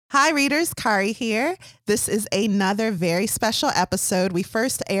Hi readers, Kari here. This is another very special episode. We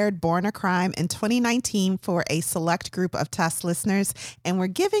first aired Born a Crime in 2019 for a select group of test listeners, and we're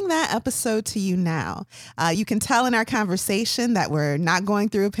giving that episode to you now. You can tell in our conversation that we're not going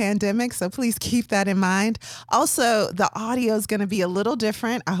through a pandemic, so please keep that in mind. Also, the audio is going to be a little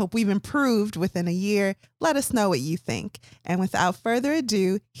different. I hope we've improved within a year. Let us know what you think. And without further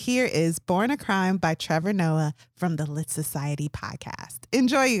ado, here is Born a Crime by Trevor Noah from the Lit Society podcast.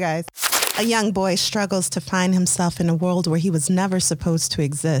 Enjoy, you guys. A young boy struggles to find himself in a world where he was never supposed to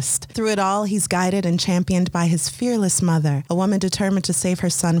exist. Through it all, he's guided and championed by his fearless mother, a woman determined to save her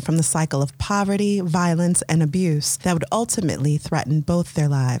son from the cycle of poverty, violence, and abuse that would ultimately threaten both their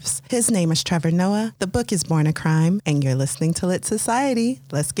lives. His name is Trevor Noah. The book is Born a Crime, and you're listening to Lit Society.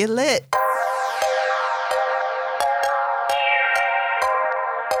 Let's get lit.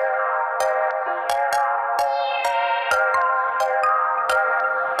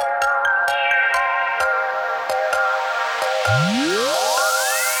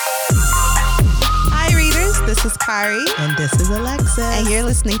 This is Kari. And this is Alexis. And you're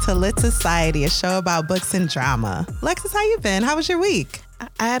listening to Lit Society, a show about books and drama. Alexis, how you been? How was your week?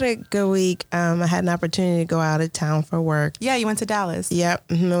 I had a good week. I had an opportunity to go out of town for work. Yeah, you went to Dallas. Yep.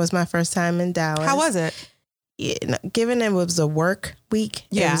 It was my first time in Dallas. How was it? Yeah, given it was a work week,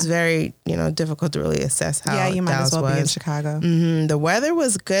 it was very, difficult to really assess how Dallas was. Yeah, you might as well be in Chicago. Mm-hmm. The weather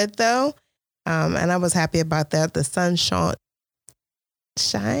was good, though, and I was happy about that. The sun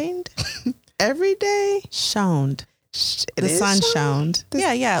shined every day. Shoned. The sun shoned.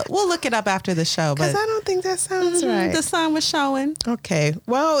 Yeah. We'll look it up after the show. Because I don't think that sounds right. The sun was showing. Okay.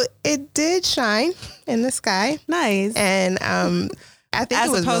 Well, it did shine in the sky. Nice. And I think as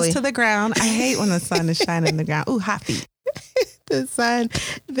it was opposed to the ground. I hate when the sun is shining in the ground. Ooh, hot feet. The sun.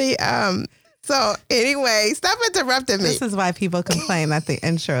 So anyway, stop interrupting me. This is why people complain that the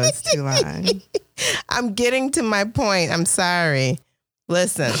intro is too long. I'm getting to my point. I'm sorry.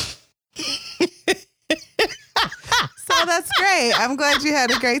 Listen. So that's great. I'm glad you had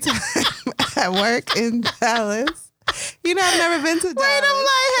a great time at work in Dallas. I've never been to Dallas. Wait, I'm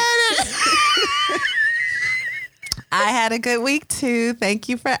lightheaded. I had a good week too. Thank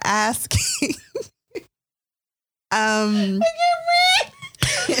you for asking.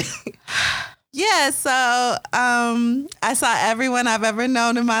 Yeah, so I saw everyone I've ever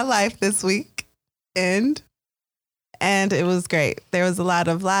known in my life this week, and it was great. There was a lot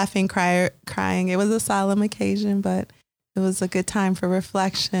of laughing, crying. It was a solemn occasion, but it was a good time for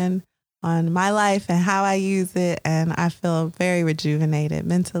reflection on my life and how I use it, and I feel very rejuvenated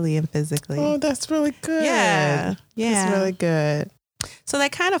mentally and physically. Oh, that's really good. Yeah. That's really good. So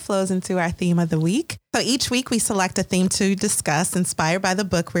that kind of flows into our theme of the week. So each week we select a theme to discuss inspired by the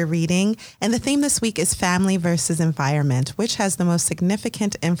book we're reading. And the theme this week is family versus environment, which has the most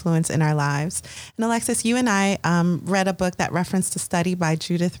significant influence in our lives. And Alexis, you and I read a book that referenced a study by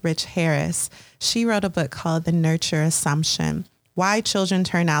Judith Rich Harris. She wrote a book called The Nurture Assumption: Why Children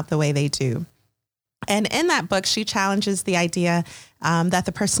Turn Out the Way They Do. And in that book, she challenges the idea that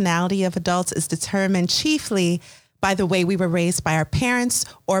the personality of adults is determined chiefly by the way we were raised by our parents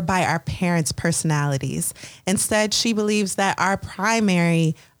or by our parents' personalities. Instead, she believes that our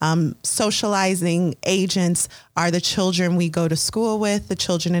primary socializing agents are the children we go to school with, the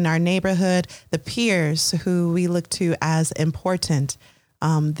children in our neighborhood, the peers who we look to as important.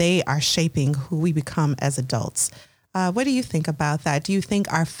 They are shaping who we become as adults. What do you think about that? Do you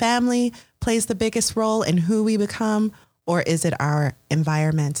think our family plays the biggest role in who we become? Or is it our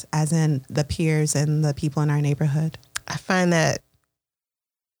environment, as in the peers and the people in our neighborhood? I find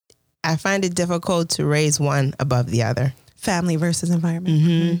it difficult to raise one above the other. Family versus environment.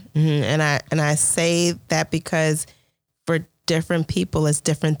 Mm-hmm. Mm-hmm. And I say that because for different people, it's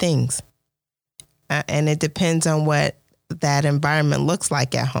different things. And it depends on what that environment looks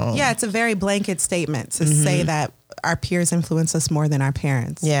like at home. Yeah, it's a very blanket statement to say that our peers influence us more than our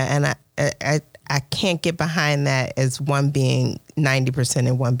parents. Yeah, and I can't get behind that as one being 90%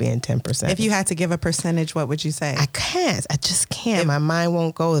 and one being 10%. If you had to give a percentage, what would you say? I can't. I just can't. My mind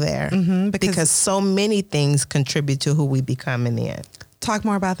won't go there. Because so many things contribute to who we become in the end. Talk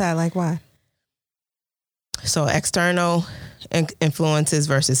more about that. Like why? So external influences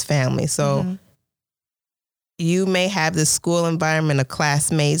versus family. So you may have the school environment of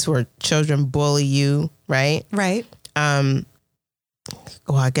classmates where children bully you, right? Right.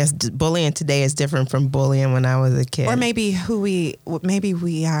 Well, I guess bullying today is different from bullying when I was a kid. Or maybe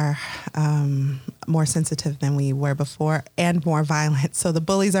we are more sensitive than we were before and more violent. So the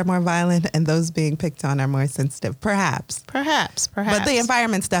bullies are more violent and those being picked on are more sensitive. Perhaps. But the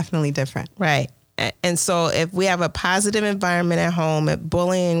environment's definitely different. Right. And so if we have a positive environment at home, at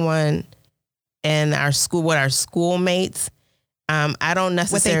bullying one in our school, with our schoolmates, I don't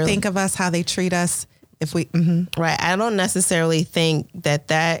necessarily... What they think of us, how they treat us, if we... Right. I don't necessarily think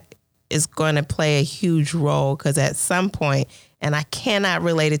that is going to play a huge role, because at some point, and I cannot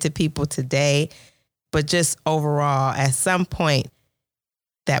relate it to people today, but just overall, at some point,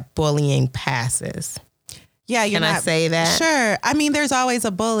 that bullying passes. Yeah, Can I say that? Sure. I mean, there's always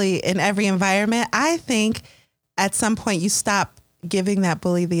a bully in every environment. I think at some point you stop giving that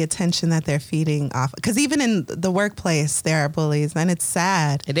bully the attention that they're feeding off. Because even in the workplace, there are bullies, and it's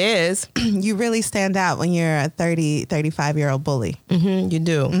sad. It is. You really stand out when you're a 30, 35-year-old bully. Mm-hmm, you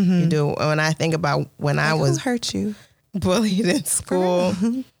do. Mm-hmm. You do. When I think about when I was... Who hurt you? Bullied in school.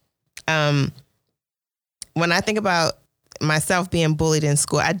 When I think about myself being bullied in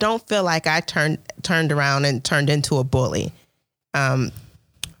school, I don't feel like I turned around and turned into a bully. So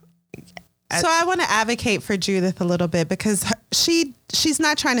I want to advocate for Judith a little bit, because she's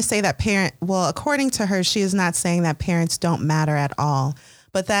not trying to say that according to her, she is not saying that parents don't matter at all,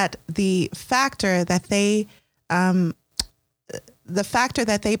 but that the factor that they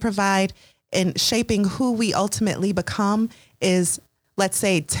provide in shaping who we ultimately become is, let's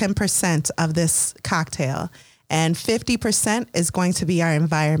say, 10% of this cocktail. And 50% is going to be our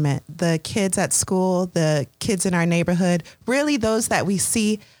environment. The kids at school, the kids in our neighborhood, really those that we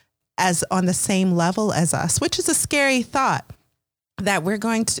see as on the same level as us, which is a scary thought, that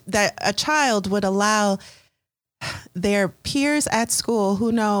that a child would allow their peers at school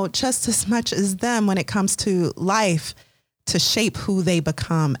who know just as much as them when it comes to life to shape who they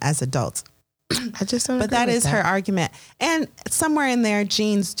become as adults. I just don't. But that is her argument. And somewhere in there,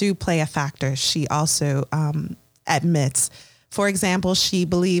 genes do play a factor. She also admits. For example, she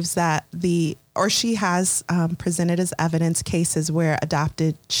believes that she has presented as evidence cases where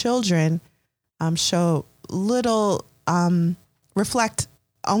adopted children show little, reflect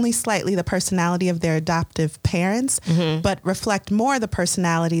only slightly the personality of their adoptive parents, but reflect more the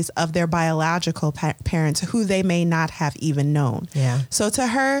personalities of their biological parents, who they may not have even known. Yeah. So to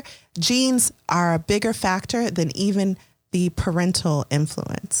her, genes are a bigger factor than even the parental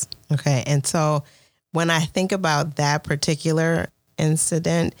influence. Okay. And so when I think about that particular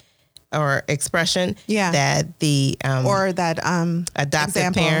incident or expression, that the or that adoptive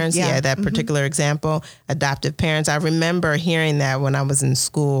example, parents, that particular example, adoptive parents, I remember hearing that when I was in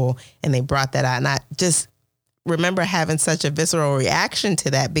school and they brought that out, and I just remember having such a visceral reaction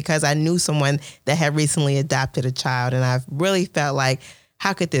to that, because I knew someone that had recently adopted a child, and I really felt like,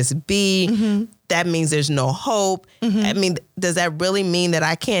 how could this be? That means there's no hope. I mean, does that really mean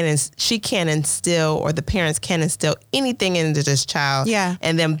that she can't instill, or the parents can't instill anything into this child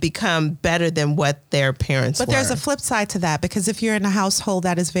and then become better than what their parents were? But there's a flip side to that, because if you're in a household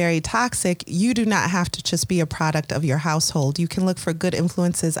that is very toxic, you do not have to just be a product of your household. You can look for good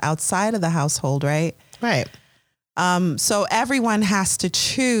influences outside of the household, right? Right. So everyone has to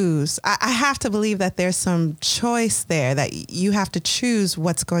choose. I have to believe that there's some choice there, that you have to choose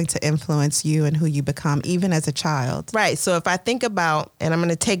what's going to influence you and who you become, even as a child. Right. So if I think about, and I'm going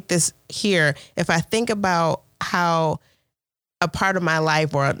to take this here, if I think about how a part of my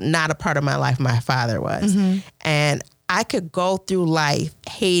life or not a part of my life my father was, and I could go through life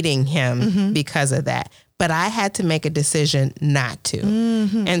hating him because of that, but I had to make a decision not to.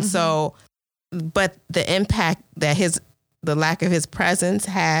 And so... But the impact that the lack of his presence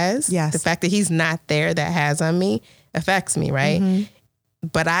has, the fact that he's not there, that has on me, affects me, right?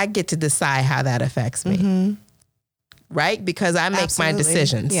 But I get to decide how that affects me, right? Because I make my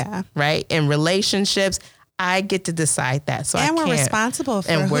decisions, right? In relationships, I get to decide that. So we're responsible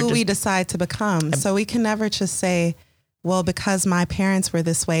for who we decide to become. So we can never just say, well, because my parents were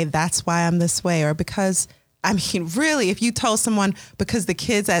this way, that's why I'm this way, or because... I mean, really, if you told someone, because the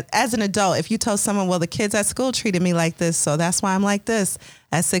kids as an adult, if you told someone, well, the kids at school treated me like this, so that's why I'm like this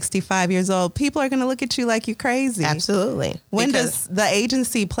at 65 years old, people are going to look at you like you're crazy. Absolutely. When does the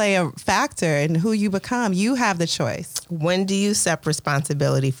agency play a factor in who you become? You have the choice. When do you accept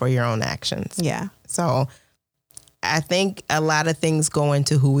responsibility for your own actions? Yeah. So I think a lot of things go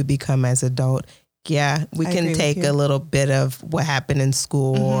into who we become as adult. Yeah, we can take a little bit of what happened in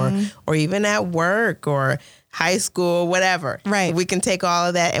school or even at work or high school, whatever. Right. We can take all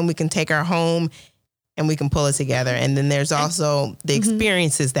of that and we can take our home and we can pull it together. And then there's also the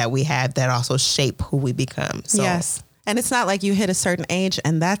experiences that we have that also shape who we become. So, yes. And it's not like you hit a certain age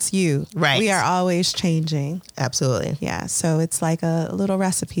and that's you. Right. We are always changing. Absolutely. Yeah. So it's like a little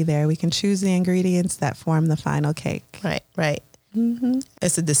recipe there. We can choose the ingredients that form the final cake. Right. Right.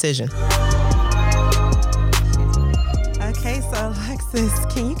 It's a decision. Okay, so Alexis,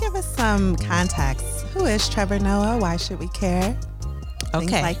 can you give us some context? Who is Trevor Noah? Why should we care?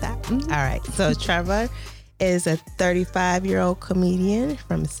 Things Okay. like that. Mhm. All right. So Trevor is a 35-year-old comedian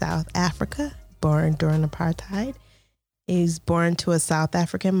from South Africa, born during apartheid. He's born to a South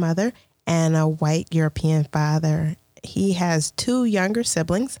African mother and a white European father. He has 2 younger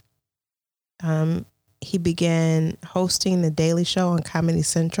siblings. He began hosting The Daily Show on Comedy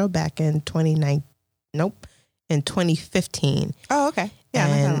Central back in 2015. Oh, okay. Yeah,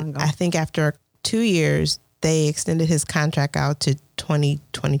 not that long And ago. I think after 2 years, they extended his contract out to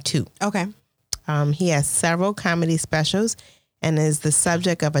 2022. Okay. He has several comedy specials and is the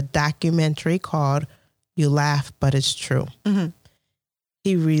subject of a documentary called You Laugh, But It's True. Mm-hmm.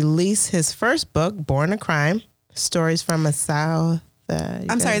 He released his first book, Born a Crime, Stories from a South...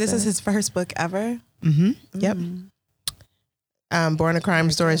 I'm sorry, this is his first book ever? Mm-hmm. Yep. Born a Crime,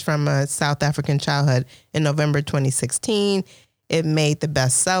 Stories from a South African Childhood in November 2016. It made the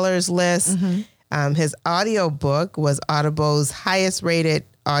bestsellers list. Mm-hmm. His audiobook was Audible's highest rated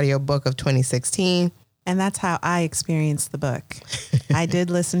audiobook of 2016. And that's how I experienced the book. I did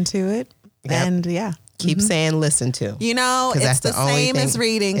listen to it. Yep. And yeah. Keep saying listen to. You know, 'Cause it's that's the the only same thing- as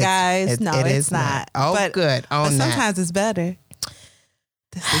reading, guys. No, it it's is not. Oh, but, good. But On that. sometimes it's better.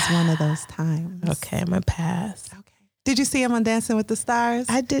 This is one of those times. Okay, I'm going to pass. Okay. Did you see him on Dancing with the Stars?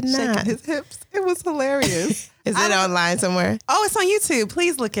 I did not. Shaking his hips. It was hilarious. Is it online somewhere? Oh, it's on YouTube.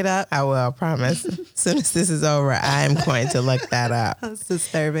 Please look it up. I will, I promise. As soon as this is over, I am going to look that up. That's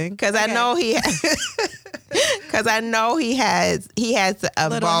disturbing. Because I know he has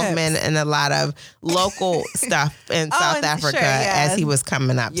involvement in a lot of local stuff in South and Africa sure, yeah. as he was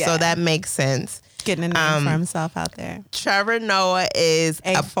coming up. Yeah. So that makes sense. Getting a name for himself out there. Trevor Noah is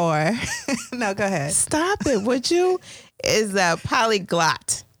A4. No, go ahead. stop it, would you? Is a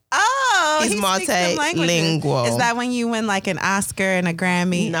polyglot. Oh, He's he speaks some languages. multilingual. Is that when you win like an Oscar and a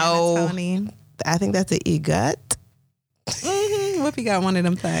Grammy No. and a Tony? I think that's an EGOT. Mm-hmm. Whoopi got one of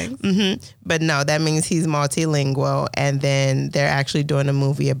them things. But no, that means he's multilingual. And then they're actually doing a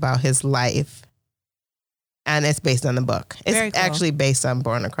movie about his life. And it's based on the book. It's Very cool. actually based on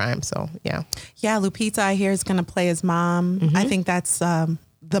Born a Crime. So, yeah. Yeah, Lupita, I hear, is going to play his mom. I think that's the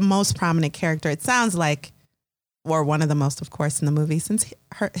most prominent character. It sounds like, or one of the most, of course, in the movie, since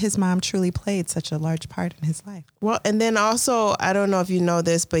his mom truly played such a large part in his life. Well, and then also, I don't know if you know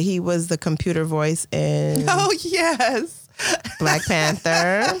this, but he was the computer voice in Oh, yes. Black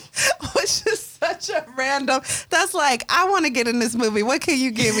Panther. Which is such a random. That's like, I want to get in this movie. What can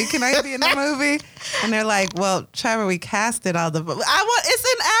you give me? Can I be in the movie? And they're like, well, Trevor, we casted all the. It's in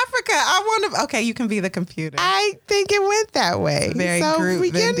Africa. I want to. Okay, you can be the computer. I think it went that way. Very so Groot,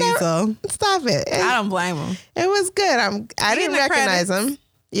 we Vin can never- Diesel. Stop it. I don't blame him. It was good. I He didn't in the recognize credits? him.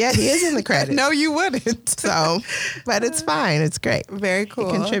 Yeah, he is in the credits. No, you wouldn't. So, but it's fine. It's great. Very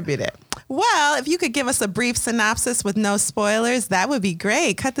cool. He contributed. Well, if you could give us a brief synopsis with no spoilers, that would be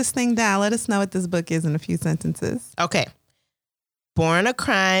great. Cut this thing down. Let us know what this book is in a few sentences. Okay. Born a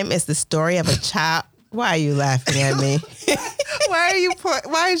Crime is the story of a child. Why are you laughing at me?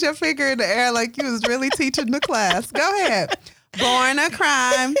 Why is your finger in the air like you was really teaching the class? Go ahead. Born a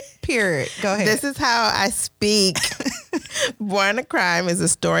crime, period. Go ahead. This is how I speak. Born a Crime is the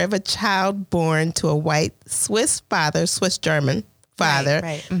story of a child born to a white Swiss German father,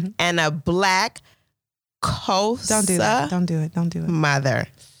 Right. Mhm. and a black Xhosa Don't do that. Don't do it. Don't do it. mother.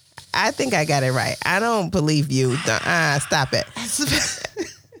 I think I got it right. I don't believe you. Stop it.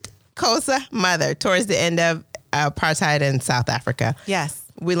 Xhosa mother towards the end of apartheid in South Africa. Yes.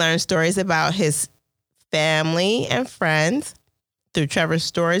 We learn stories about his family and friends. Through Trevor's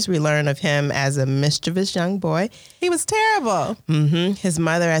stories, we learn of him as a mischievous young boy. He was terrible. His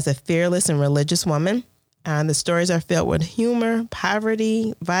mother as a fearless and religious woman. The stories are filled with humor,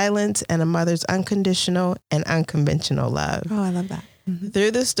 poverty, violence, and a mother's unconditional and unconventional love. Oh, I love that.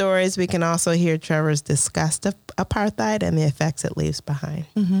 Through the stories, we can also hear Trevor's disgust of apartheid and the effects it leaves behind.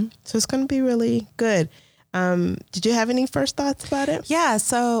 So it's going to be really good. Did you have any first thoughts about it? Yeah.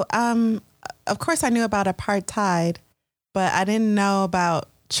 So, of course, I knew about apartheid, but I didn't know about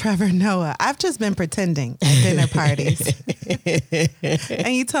Trevor Noah. I've just been pretending at dinner parties.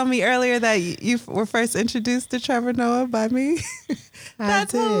 And you told me earlier that you were first introduced to Trevor Noah by me.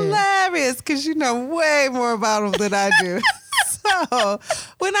 That's did. hilarious because you know way more about him than I do. So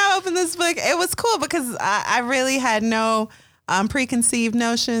when I opened this book, it was cool because I really had no preconceived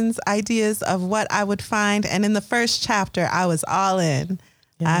notions, ideas of what I would find. And in the first chapter, I was all in.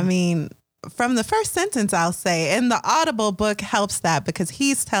 Yeah. I mean, from the first sentence, I'll say, and the Audible book helps that because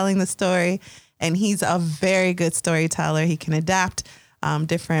he's telling the story and he's a very good storyteller. He can adapt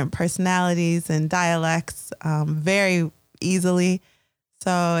different personalities and dialects very easily.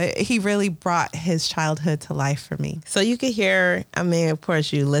 So he really brought his childhood to life for me. So you could hear, I mean, of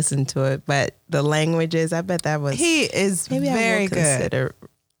course you listen to it, but the languages, I bet that was... He is maybe very I will good. Consider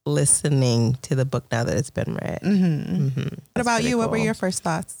listening to the book now that it's been read. What about you? What were your first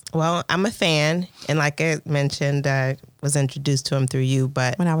thoughts? Well, I'm a fan. And like I mentioned, I was introduced to him through you,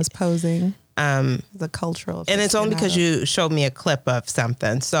 but... When I was posing. The cultural... And it's only because you showed me a clip of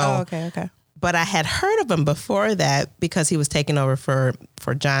something. So, okay. But I had heard of him before that because he was taking over for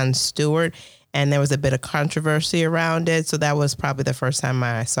Jon Stewart, and there was a bit of controversy around it. So that was probably the first time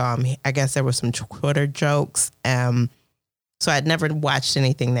I saw him. I guess there were some Twitter jokes. So I'd never watched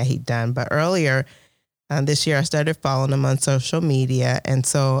anything that he'd done. But earlier this year, I started following him on social media. And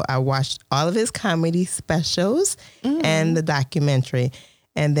so I watched all of his comedy specials and the documentary.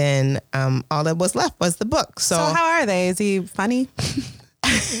 And then all that was left was the book. So how are they? Is he funny?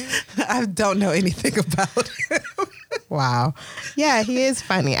 I don't know anything about him. Wow. Yeah, he is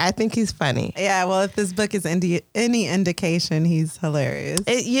funny. I think he's funny. Yeah, well, if this book is any indication, he's hilarious.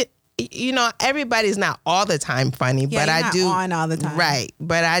 You know, everybody's not all the time funny, but I do on all the time. Right.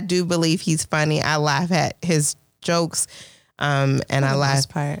 But I do believe he's funny. I laugh at his jokes. And I laugh.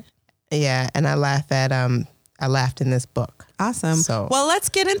 Part. Yeah, and I laugh at I laughed in this book. Awesome. So, well, let's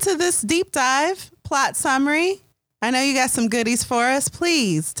get into this deep dive plot summary. I know you got some goodies for us.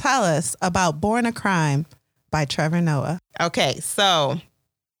 Please tell us about Born a Crime by Trevor Noah. Okay, so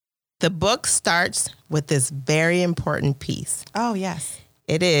the book starts with this very important piece. Oh, yes.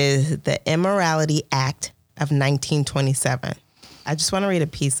 It is the Immorality Act of 1927. I just want to read a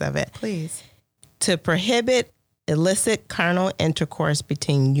piece of it. Please. To prohibit illicit carnal intercourse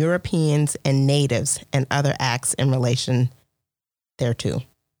between Europeans and natives and other acts in relation thereto.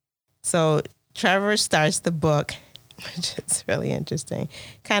 So Trevor starts the book, which is really interesting,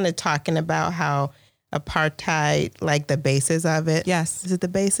 kind of talking about how apartheid, like the basis of it. Yes. Is it the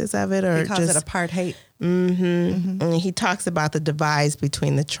basis of it? Or he calls it apartheid. And he talks about the divides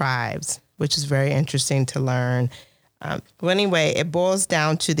between the tribes, which is very interesting to learn. Well, anyway, it boils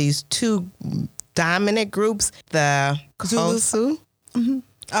down to these two dominant groups, the Kosu.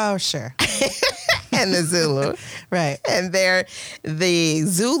 Oh, sure. And the Zulu. Right. And the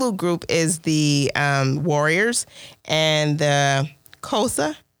Zulu group is the warriors, and the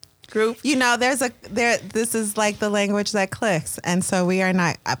Xhosa group. You know, this is like the language that clicks. And so we are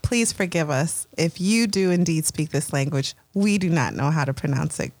not, please forgive us. If you do indeed speak this language, we do not know how to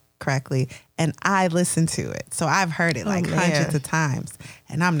pronounce it correctly. And I listen to it. So I've heard it hundreds of times,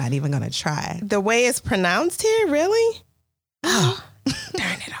 and I'm not even going to try. The way it's pronounced here, really? Oh,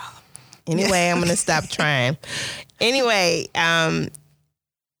 darn it all. Anyway, I'm going to stop trying. Anyway, the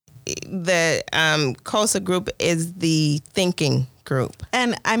Xhosa group is the thinking group.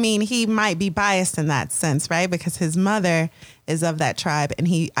 And I mean, he might be biased in that sense, right? Because his mother is of that tribe and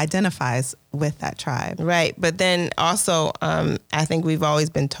he identifies with that tribe. Right. But then also, I think we've always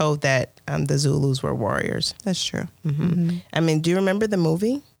been told that the Zulus were warriors. That's true. I mean, do you remember the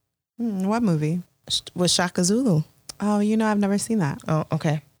movie? What movie? With Shaka Zulu. Oh, you know, I've never seen that. Oh,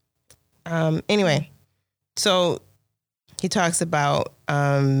 okay. Anyway, so he talks about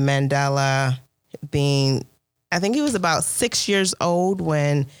Mandela being, I think he was about 6 years old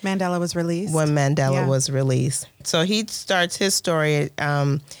when Mandela was released. Was released. So he starts his story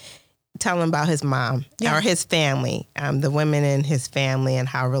telling about his mom or his family, the women in his family and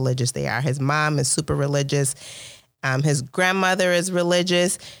how religious they are. His mom is super religious. His grandmother is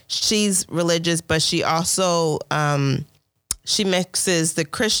religious. She's religious, but she also she mixes the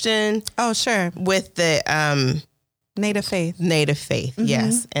Christian with the Native faith.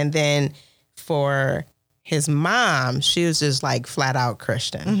 Yes. And then for his mom, she was just like flat out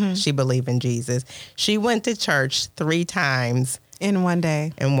Christian. She believed in Jesus. She went to church 3 times in one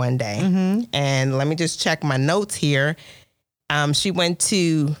day. And let me just check my notes here. She went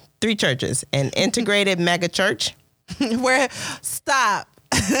to 3 churches: an integrated mega church. Stop.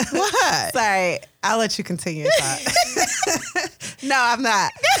 What? Sorry, I'll let you continue your thought. No, I'm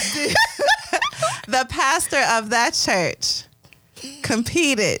not. The pastor of that church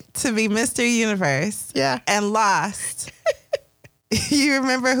competed to be Mr. Universe. And lost. You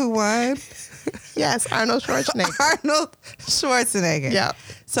remember who won? Yes, Arnold Schwarzenegger. Yeah.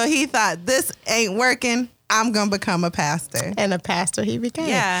 So he thought, this ain't working. I'm going to become a pastor. And a pastor he became.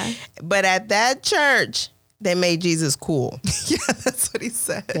 Yeah. But at that church, they made Jesus cool. Yeah, that's what he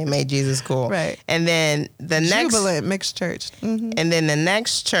said. They made Jesus cool. Right. And then the next... Jubilant mixed church. And then the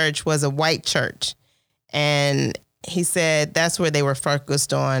next church was a white church. And he said that's where they were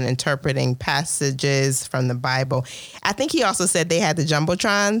focused on interpreting passages from the Bible. I think he also said they had the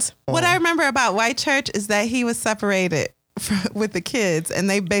Jumbotrons. What I remember about white church is that he was separated with the kids, and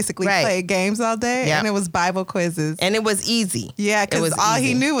they basically Right. played games all day, Yep. and it was Bible quizzes. And it was easy. Yeah, It because was all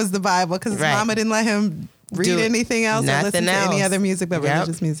he easy. knew was the Bible, because his Right. mama didn't let him read Do anything else or listen nothing to any else. other music but Yep.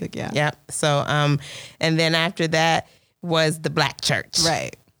 religious music. Yeah. Yep. So, and then after that was the Black church.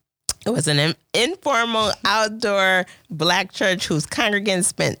 Right. It was an informal outdoor Black church whose congregants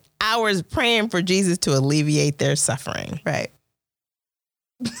spent hours praying for Jesus to alleviate their suffering. Right.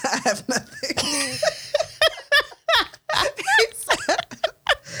 I have nothing.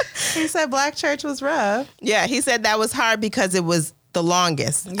 He said Black church was rough. Yeah, he said that was hard because it was the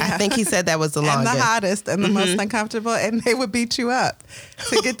longest. I Yeah. think he said that was the And longest. the hottest and the most uncomfortable, and they would beat you up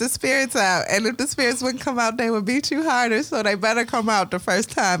to get the spirits out. And if the spirits wouldn't come out, they would beat you harder. So they better come out the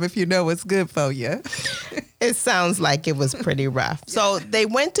first time if you know what's good for you. It sounds like it was pretty rough. So they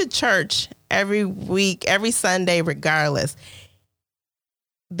went to church every week, every Sunday, regardless.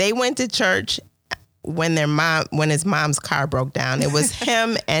 They went to church when his mom's car broke down. It was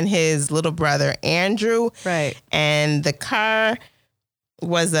him and his little brother, Andrew. Right. And the car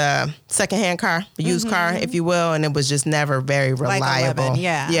was a secondhand car, a used car, if you will. And it was just never very reliable. Like a lemon,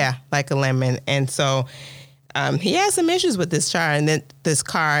 yeah. Yeah, like a lemon. And so he had some issues with this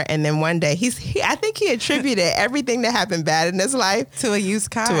car, and then one day I think he attributed everything that happened bad in his life To a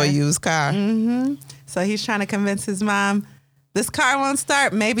used car. to a used car. So he's trying to convince his mom, this car won't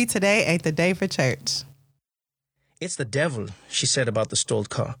start. Maybe today ain't the day for church. It's the devil, she said about the stalled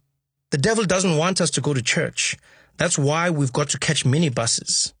car. The devil doesn't want us to go to church. That's why we've got to catch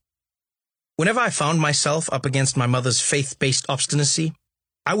minibuses. Whenever I found myself up against my mother's faith-based obstinacy,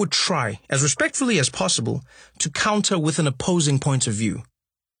 I would try, as respectfully as possible, to counter with an opposing point of view.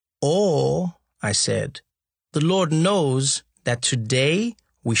 Or, I said, the Lord knows that today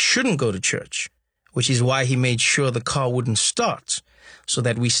we shouldn't go to church, which is why he made sure the car wouldn't start, so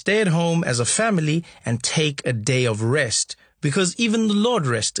that we stay at home as a family and take a day of rest, because even the Lord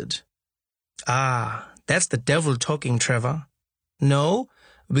rested. Ah, that's the devil talking, Trevor. No,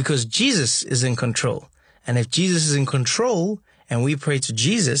 because Jesus is in control. And if Jesus is in control and we pray to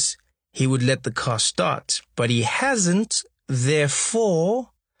Jesus, he would let the car start. But he hasn't, therefore...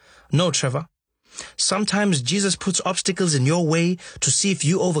 No, Trevor. Sometimes Jesus puts obstacles in your way to see if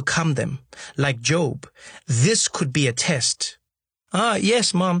you overcome them. Like Job. This could be a test. Ah,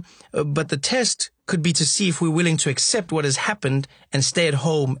 yes, Mom, but the test could be to see if we're willing to accept what has happened and stay at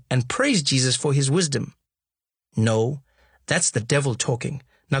home and praise Jesus for his wisdom. No, that's the devil talking.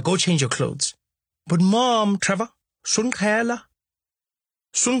 Now go change your clothes. But Mom, Trevor, Sunkhela.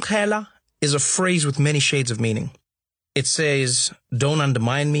 Sunkhela is a phrase with many shades of meaning. It says, don't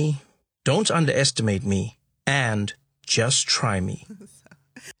undermine me, don't underestimate me, and just try me.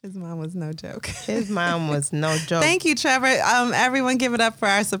 His mom was no joke. His mom was no joke. Thank you, Trevor. Everyone give it up for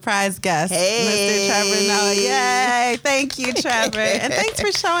our surprise guest, Hey. Mr. Trevor Noah. Yay. Thank you, Trevor. And thanks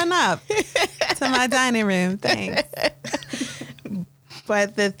for showing up to my dining room. Thanks.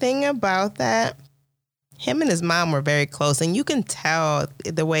 But the thing about that, him and his mom were very close, and you can tell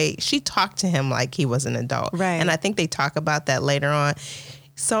the way she talked to him like he was an adult. Right. And I think they talk about that later on.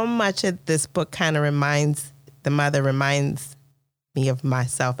 So much of this book kind of reminds me of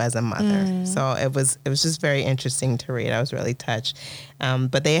myself as a mother. So it was just very interesting to read. I was really touched.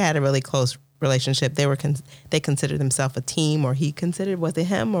 But they had a really close relationship. They considered themselves a team, or he considered, was it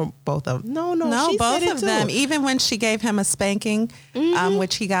him or both of them? No, she both said it of too. them. Even when she gave him a spanking,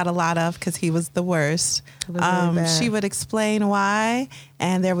 which he got a lot of because he was the worst, was really bad. she would explain why,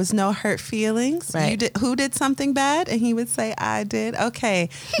 and there was no hurt feelings. Right. Who did something bad? And he would say, I did. Okay,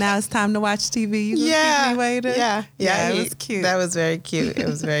 now it's time to watch TV. You gonna keep me waiting? Yeah. It was cute. That was very cute. It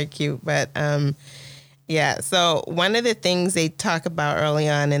was very cute. But yeah, so one of the things they talk about early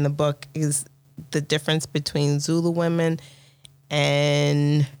on in the book is the difference between Zulu women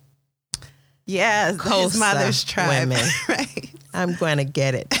and his Xhosa mother's tribe. women. Right. I'm going to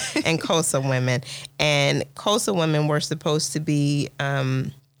get it. And Xhosa women. And Xhosa women were supposed to be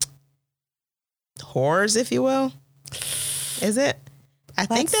whores, if you will. Is it? I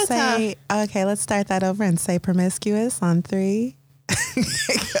think that's how. Okay, let's start that over and say promiscuous on 3.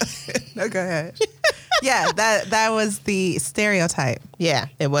 No, go ahead. Yeah, that was the stereotype. Yeah,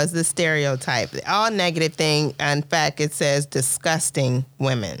 it was the stereotype. All negative thing. In fact, it says disgusting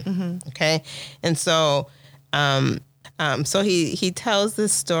women. Okay. And so, so he tells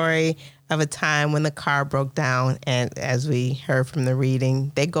this story of a time when the car broke down. And as we heard from the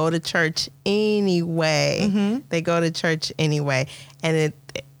reading, they go to church anyway. They go to church anyway. And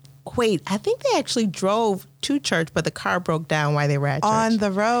I think they actually drove to church, but the car broke down while they were at church. On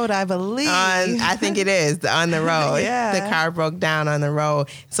the road, I believe. I think it is on the road. Yeah. The car broke down on the road.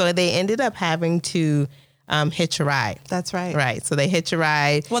 So they ended up having to hitch a ride. That's right. Right. So they hitch a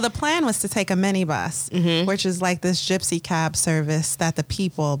ride. Well, the plan was to take a minibus, which is like this gypsy cab service that the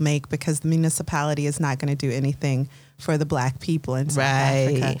people make because the municipality is not going to do anything for the black people in South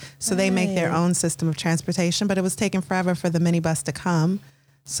Africa. So they make their own system of transportation, but it was taking forever for the minibus to come.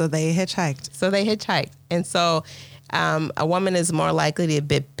 So they hitchhiked. And so a woman is more likely to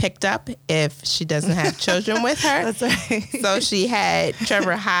be picked up if she doesn't have children with her. That's right. So she had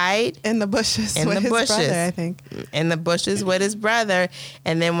Trevor hide in the bushes with his brother, I think. In the bushes with his brother.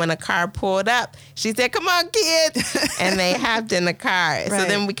 And then when a car pulled up, she said, "Come on, kids." And they hopped in the car. Right. So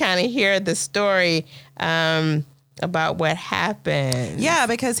then we kind of hear the story about what happened. Yeah,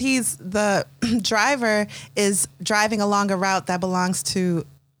 because the driver is driving along a route that belongs to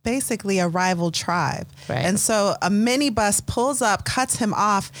basically a rival tribe. Right. And so a minibus pulls up, cuts him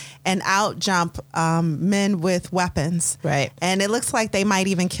off, and out jump men with weapons. Right. And it looks like they might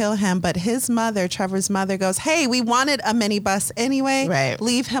even kill him, but his mother, Trevor's mother, goes, "Hey, we wanted a minibus anyway. Right.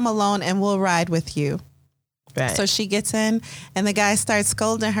 Leave him alone and we'll ride with you." Right. So she gets in and the guy starts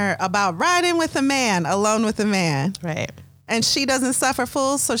scolding her about riding with a man, alone with a man. Right. And she doesn't suffer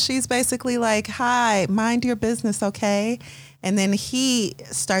fools. So she's basically like, "Hi, mind your business, okay?" And then he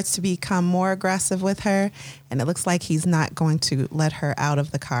starts to become more aggressive with her. And it looks like he's not going to let her out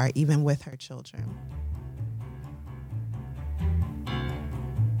of the car, even with her children.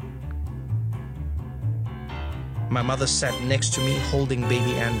 My mother sat next to me holding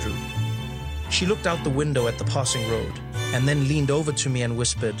baby Andrew. She looked out the window at the passing road and then leaned over to me and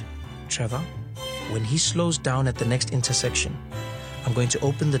whispered, "Trevor, when he slows down at the next intersection, I'm going to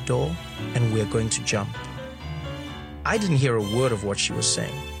open the door and we're going to jump." I didn't hear a word of what she was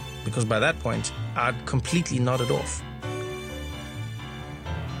saying because by that point, I'd completely nodded off.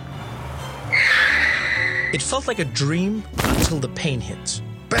 It felt like a dream until the pain hit.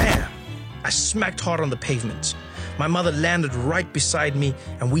 Bam! I smacked hard on the pavement. My mother landed right beside me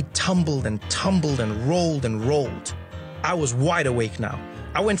and we tumbled and tumbled and rolled and rolled. I was wide awake now.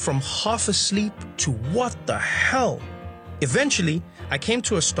 I went from half asleep to what the hell? Eventually, I came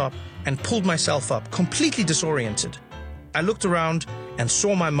to a stop and pulled myself up, completely disoriented. I looked around and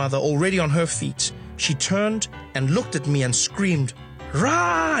saw my mother already on her feet. She turned and looked at me and screamed,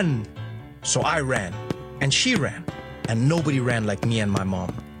 "Run!" So I ran, and she ran, and nobody ran like me and my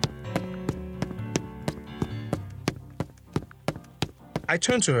mom. I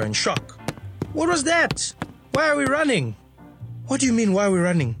turned to her in shock. "What was that? Why are we running?" "What do you mean, why are we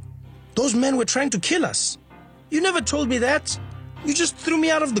running? Those men were trying to kill us. You never told me that. You just threw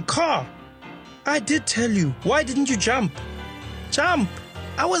me out of the car." "I did tell you. Why didn't you jump?" "Jump?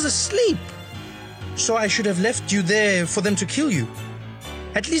 I was asleep. So I should have left you there for them to kill you.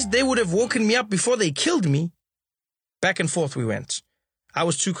 At least they would have woken me up before they killed me." Back and forth we went. I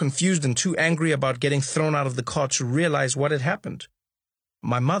was too confused and too angry about getting thrown out of the car to realize what had happened.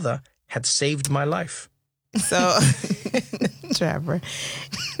 My mother had saved my life. So, Trevor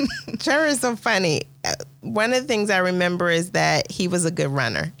is so funny. One of the things I remember is that he was a good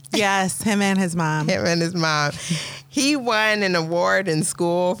runner. Yes, him and his mom. He won an award in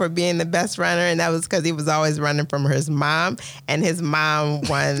school for being the best runner, and that was because he was always running from his mom, and his mom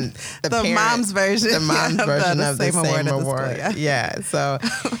won the mom's version. The mom's version of the same award. School, yeah. So,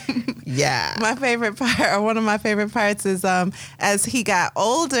 yeah. My favorite part, or one of my favorite parts, is as he got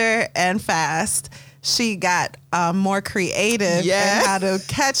older and fast, she got more creative in how to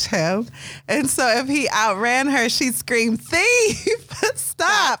catch him. And so if he outran her, she'd scream, "Thief!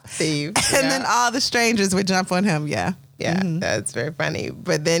 Stop!" Thief. And then all the strangers would jump on him. Yeah. Yeah, that's very funny.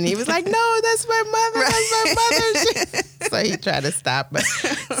 But then he was like, "No, that's my mother. That's my mother." So he tried to stop her.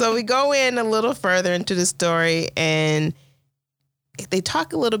 So we go in a little further into the story, and they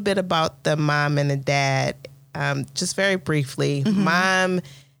talk a little bit about the mom and the dad, just very briefly. Mom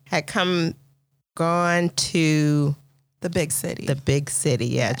had gone to the big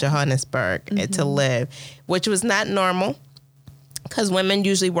city, Johannesburg, to live, which was not normal because women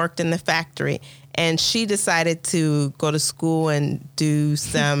usually worked in the factory. And she decided to go to school and do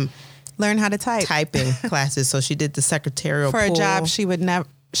some learn how to typing classes. So she did the secretarial for a job she would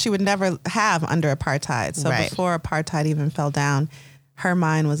never have under apartheid. So before apartheid even fell down, her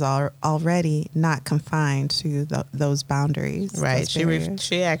mind was already not confined to those boundaries. Right.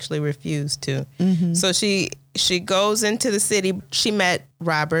 She actually refused to. So she goes into the city. She met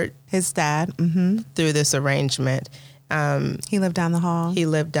Robert, his dad, through this arrangement. He lived down the hall. He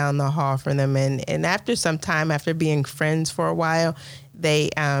lived down the hall from them. And after some time, after being friends for a while,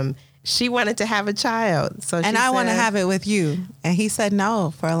 she wanted to have a child. So I want to have it with you. And he said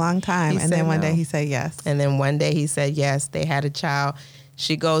no for a long time. And then one day he said yes. And then one day he said yes. They had a child.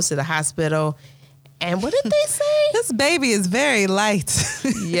 She goes to the hospital And what did they say? This baby is very light.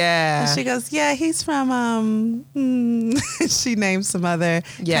 Yeah. And she goes, yeah, he's from, she named some other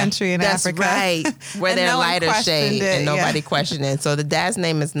country in Africa. That's right. Where they're lighter shade and nobody questioned it. So the dad's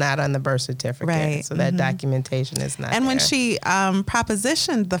name is not on the birth certificate. Right. So that documentation is not And there. when she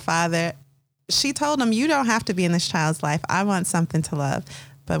propositioned the father, she told him, you don't have to be in this child's life. I want something to love.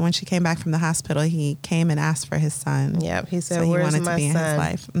 But when she came back from the hospital, he came and asked for his son. Yep. He said, so he where's wanted my to be son? In his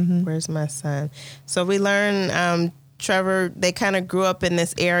life. Mm-hmm. Where's my son? So we learn Trevor, they kind of grew up in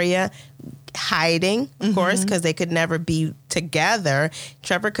this area hiding, of course, because they could never be together.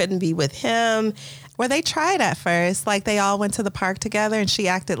 Trevor couldn't be with him. Well, they tried at first. Like, they all went to the park together and she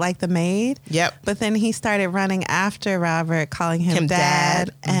acted like the maid. Yep. But then he started running after Robert, calling him dad.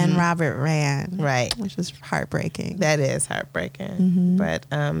 And Robert ran. Right. Which was heartbreaking. That is heartbreaking. But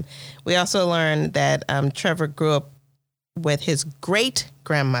we also learned that Trevor grew up with his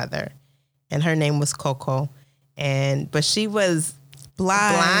great-grandmother, and her name was Coco. But she was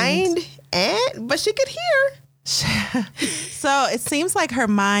blind but she could hear. So it seems like her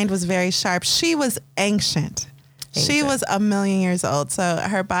mind was very sharp. She was ancient. She was 1,000,000 years old. So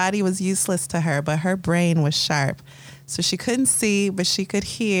her body was useless to her, but her brain was sharp. So she couldn't see, but she could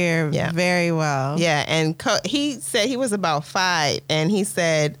hear very well. Yeah. And he said he was about 5. And he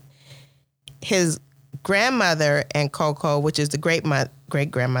said his grandmother and Coco, which is the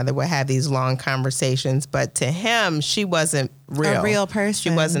great-grandmother, would have these long conversations. But to him, she wasn't real. A real person. She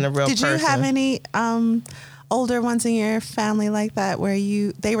wasn't a real person. Did you have any older ones in your family like that where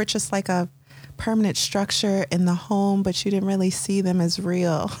they were just like a permanent structure in the home, but you didn't really see them as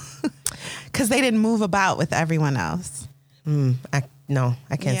real? Because they didn't move about with everyone else. I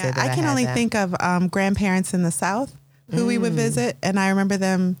can't say that. I can only think of grandparents in the South who we would visit, and I remember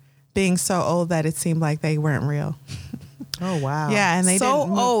them being so old that it seemed like they weren't real. Oh, wow. Yeah, and they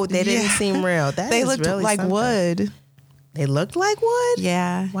didn't old, they didn't seem real. They looked really like something. wood. They looked like wood?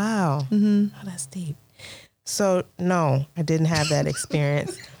 Yeah. Wow. Oh, that's deep. So, no, I didn't have that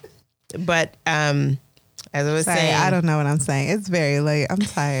experience. But as I was saying, I don't know what I'm saying. It's very late. I'm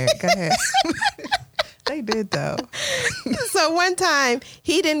tired. Go ahead. They did, though. So one time,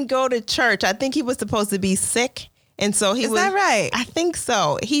 he didn't go to church. I think he was supposed to be sick. And so he Is that right? I think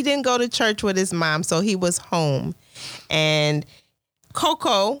so. He didn't go to church with his mom, so he was home. And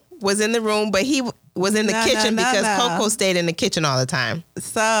Coco was in the room, but he was in the kitchen because Coco stayed in the kitchen all the time.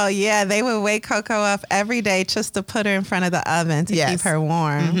 So, yeah, they would wake Coco up every day just to put her in front of the oven to keep her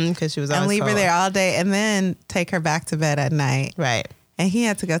warm. Because she was always and leave cold. her there all day and then take her back to bed at night. Right. And he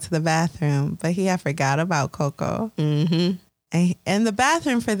had to go to the bathroom, but he had forgot about Coco. And the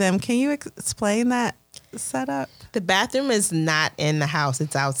bathroom for them, can you explain that setup? The bathroom is not in the house.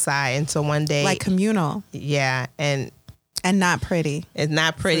 It's outside. And so one day... Like communal. Yeah. And not pretty. It's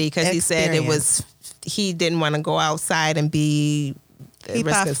not pretty because he said he didn't want to go outside and be... He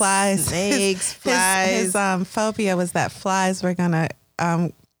thought flies. Snakes, flies. His phobia was that flies were going to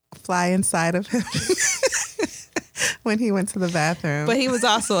fly inside of him. When he went to the bathroom. But he was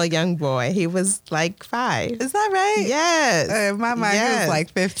also a young boy. He was like 5. Is that right? Yes. In my mind, he was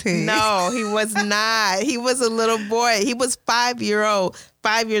like 15. No, he was not. He was a little boy. He was 5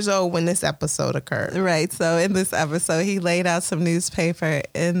 years old when this episode occurred. Right. So in this episode, he laid out some newspaper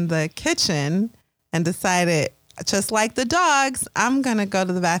in the kitchen and decided, just like the dogs, I'm going to go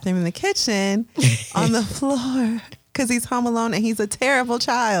to the bathroom in the kitchen on the floor. Because he's home alone and he's a terrible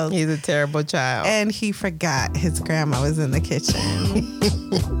child. He's a terrible child. And he forgot his grandma was in the kitchen.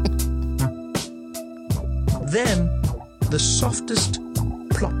 Then, the softest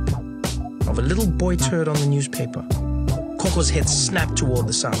plop of a little boy turd on the newspaper. Coco's head snapped toward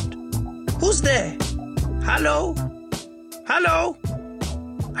the sound. Who's there? Hello? Hello?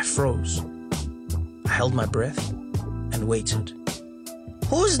 I froze. I held my breath and waited.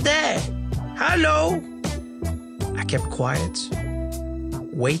 Who's there? Hello? I kept quiet,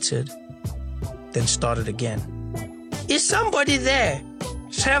 waited, then started again. Is somebody there?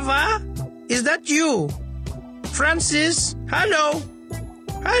 Trevor? Is that you? Francis? Hello?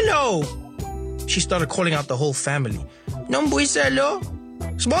 Hello? She started calling out the whole family. Nombuyiselo?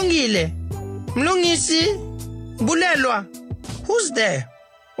 Sibongile? Mlungisi? Bulelwa? Who's there?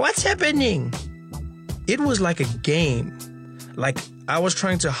 What's happening? It was like a game. Like I was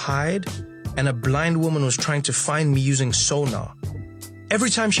trying to hide and a blind woman was trying to find me using sonar. Every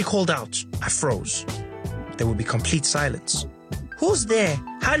time she called out, I froze. There would be complete silence. Who's there?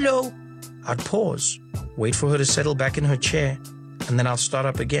 Hello? I'd pause, wait for her to settle back in her chair, and then I'll start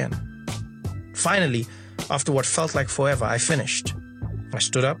up again. Finally, after what felt like forever, I finished. I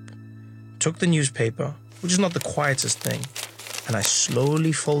stood up, took the newspaper, which is not the quietest thing, and I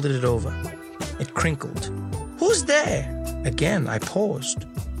slowly folded it over, It crinkled. Who's there? Again, I paused,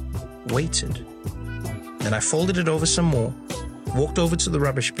 waited. Then I folded it over some more, walked over to the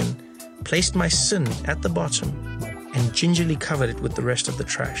rubbish bin, placed my sin at the bottom, and gingerly covered it with the rest of the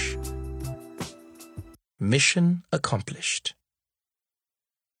trash. Mission accomplished.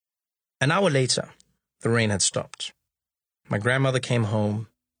 An hour later, the rain had stopped. My grandmother came home.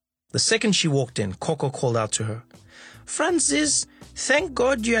 The second she walked in, Coco called out to her, "Francis, thank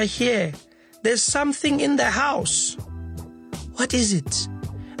God you are here. There's something in the house." "What is it?"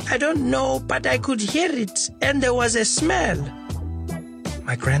 "I don't know, but I could hear it, and there was a smell."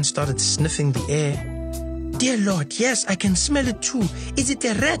 My gran started sniffing the air. "Dear Lord, yes, I can smell it too. Is it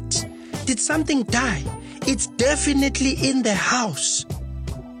a rat? Did something die? It's definitely in the house."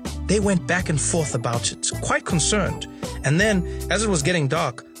 They went back and forth about it, quite concerned. And then, as it was getting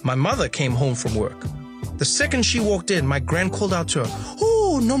dark, my mother came home from work. The second she walked in, my gran called out to her,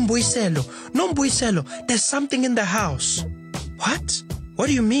 "Oh, Nombuyiselo, there's something in the house." "What? What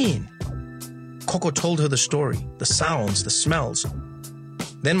do you mean?" Coco told her the story, the sounds, the smells.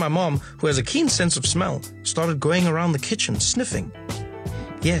 Then my mom, who has a keen sense of smell, started going around the kitchen, sniffing.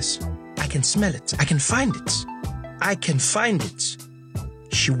 "Yes, I can smell it. I can find it. I can find it."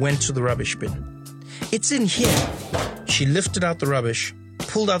 She went to the rubbish bin. "It's in here." She lifted out the rubbish,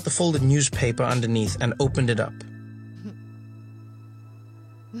 pulled out the folded newspaper underneath, and opened it up.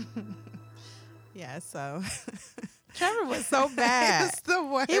 Yeah, so Trevor was so bad. It's the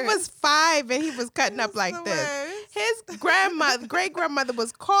worst. He was 5 and he was cutting up like this. Worst. His grandmother, great-grandmother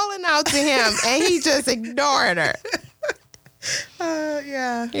was calling out to him and he just ignored her.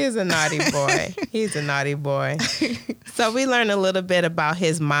 Yeah. He's a naughty boy. He's a naughty boy. So we learned a little bit about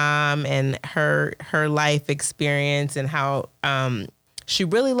his mom and her life experience and how she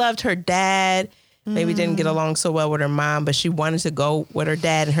really loved her dad. Maybe didn't get along so well with her mom, but she wanted to go with her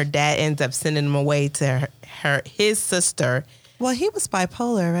dad, and her dad ends up sending him away to his sister. Well, he was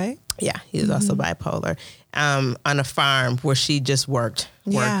bipolar, right? Yeah, he was also bipolar. On a farm where she just worked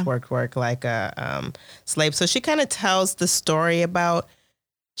like a slave. So she kind of tells the story about,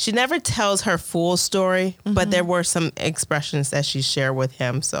 she never tells her full story, but there were some expressions that she shared with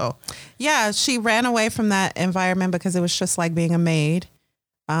him. So yeah, she ran away from that environment because it was just like being a maid.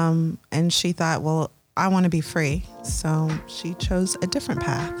 And she thought, well, I want to be free. So she chose a different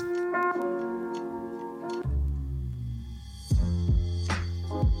path.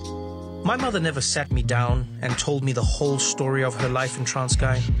 My mother never sat me down and told me the whole story of her life in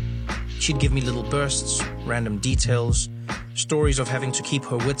Transkei. She'd give me little bursts, random details, stories of having to keep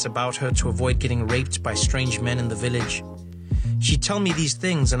her wits about her to avoid getting raped by strange men in the village. She'd tell me these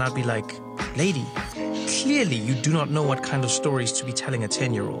things and I'd be like, "Lady, clearly you do not know what kind of stories to be telling a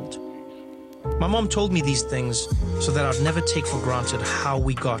 10-year-old. My mom told me these things so that I'd never take for granted how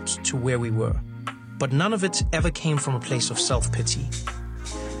we got to where we were. But none of it ever came from a place of self-pity.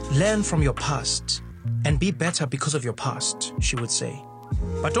 Learn from your past and be better because of your past, she would say.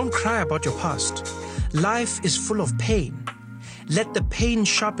 But don't cry about your past. Life is full of pain. Let the pain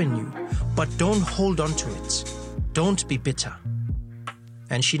sharpen you, but don't hold on to it. Don't be bitter."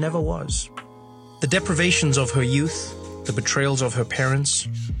 And she never was. The deprivations of her youth, the betrayals of her parents,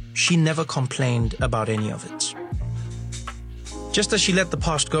 she never complained about any of it. Just as she let the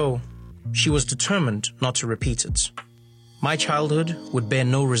past go, she was determined not to repeat it. My childhood would bear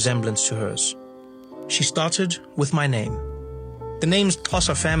no resemblance to hers. She started with my name. The names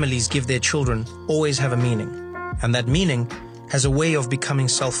Xhosa families give their children always have a meaning, and that meaning has a way of becoming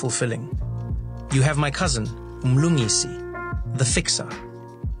self-fulfilling. You have my cousin, Umlungisi, the fixer.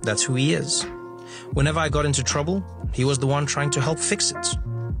 That's who he is. Whenever I got into trouble, he was the one trying to help fix it.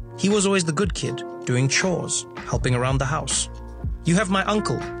 He was always the good kid, doing chores, helping around the house. You have my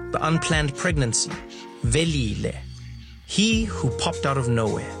uncle, the unplanned pregnancy, Velile. He who popped out of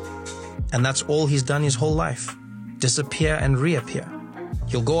nowhere. And that's all he's done his whole life. Disappear and reappear.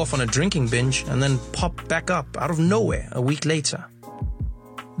 He'll go off on a drinking binge and then pop back up out of nowhere a week later.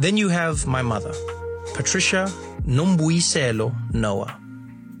 Then you have my mother, Patricia Nombuyiselo Noah.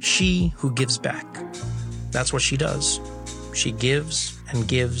 She who gives back. That's what she does. She gives and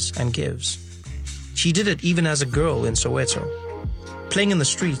gives and gives. She did it even as a girl in Soweto. Playing in the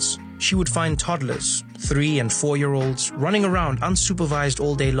streets, she would find toddlers, 3- and 4-year-olds, running around unsupervised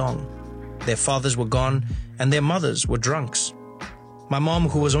all day long. Their fathers were gone, and their mothers were drunks. My mom,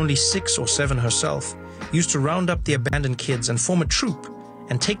 who was only 6 or 7 herself, used to round up the abandoned kids and form a troop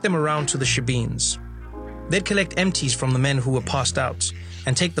and take them around to the shebeens. They'd collect empties from the men who were passed out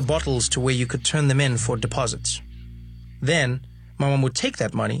and take the bottles to where you could turn them in for deposits. Then, my mom would take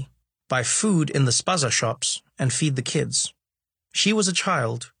that money, buy food in the spaza shops, and feed the kids. She was a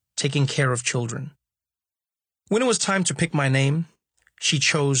child taking care of children. When it was time to pick my name, she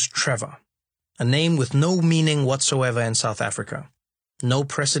chose Trevor, a name with no meaning whatsoever in South Africa. No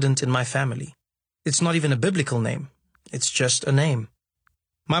precedent in my family. It's not even a biblical name. It's just a name.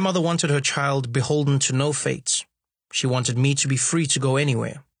 My mother wanted her child beholden to no fate. She wanted me to be free to go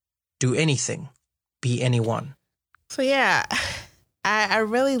anywhere, do anything, be anyone. So yeah, I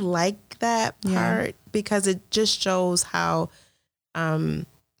really like that part because it just shows how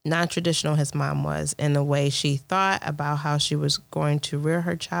non-traditional his mom was in the way she thought about how she was going to rear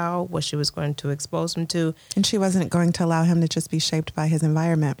her child, what she was going to expose him to. And she wasn't going to allow him to just be shaped by his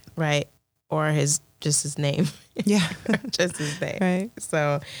environment. Right. Or his name. Yeah. Just his name. Right.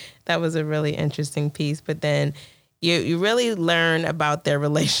 So that was a really interesting piece. But then you really learn about their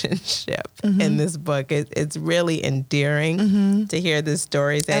relationship in this book. It's really endearing to hear the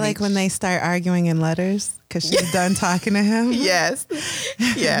stories. I like when they start arguing in letters because she's done talking to him. Yes.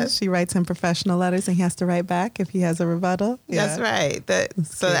 Yes. She writes him professional letters and he has to write back if he has a rebuttal. That's right.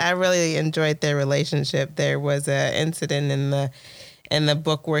 So I really enjoyed their relationship. There was an incident in the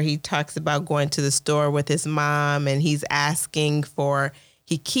book where he talks about going to the store with his mom and he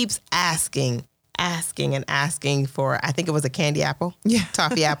keeps asking for, I think it was a candy apple,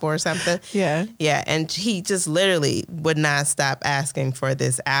 toffee apple or something. Yeah. And he just literally would not stop asking for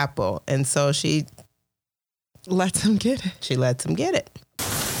this apple. And so she lets him get it. She lets him get it.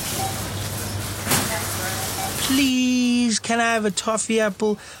 Please, can I have a toffee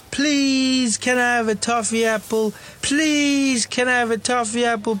apple? Please, can I have a toffee apple? Please, can I have a toffee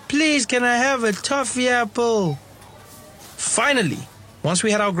apple? Please, can I have a toffee apple? Finally, once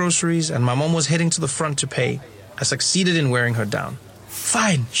we had our groceries and my mom was heading to the front to pay, I succeeded in wearing her down.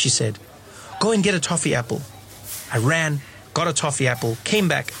 Fine, she said. Go and get a toffee apple. I ran, got a toffee apple, came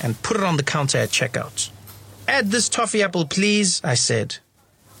back and put it on the counter at checkout. Add this toffee apple, please, I said.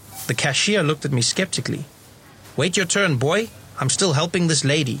 The cashier looked at me skeptically. Wait your turn, boy. I'm still helping this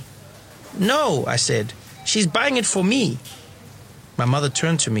lady. No, I said. She's buying it for me. My mother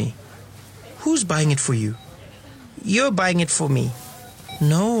turned to me. Who's buying it for you? You're buying it for me.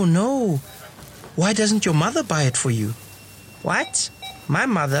 No. Why doesn't your mother buy it for you? What? My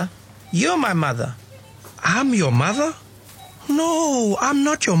mother? You're my mother. I'm your mother? No, I'm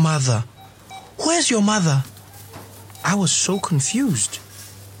not your mother. Where's your mother? I was so confused.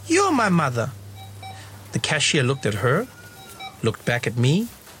 You're my mother. The cashier looked at her, looked back at me,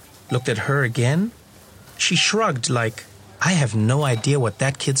 looked at her again. She shrugged like, I have no idea what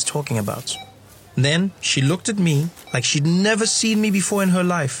that kid's talking about. Then she looked at me like she'd never seen me before in her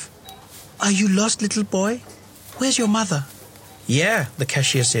life. Are you lost, little boy? Where's your mother? Yeah, the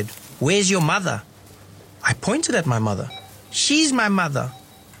cashier said. Where's your mother? I pointed at my mother. She's my mother.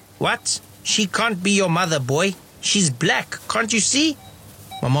 What? She can't be your mother, boy. She's black, can't you see?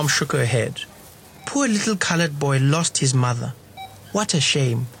 My mom shook her head. Poor little colored boy lost his mother. What a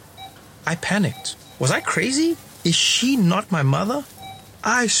shame. I panicked. Was I crazy? Is she not my mother?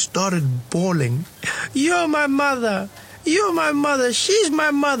 I started bawling. You're my mother. You're my mother. She's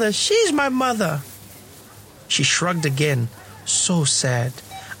my mother. She's my mother. She shrugged again. So sad.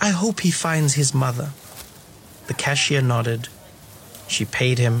 I hope he finds his mother. The cashier nodded. She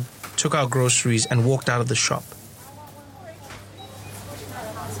paid him, took our groceries, and walked out of the shop.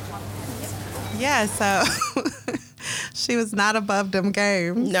 Yeah, so she was not above them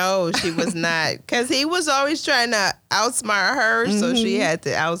games. No, she was not. Because he was always trying to outsmart her, so she had to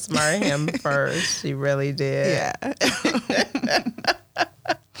outsmart him first. She really did. Yeah.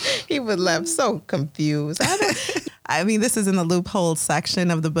 He was left so confused. I mean, this is in the loophole section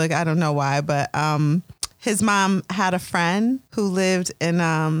of the book. I don't know why, but his mom had a friend who lived in,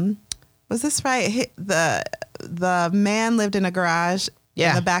 was this right? The man lived in a garage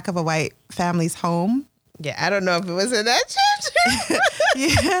in the back of a white family's home. Yeah, I don't know if it was in that chapter.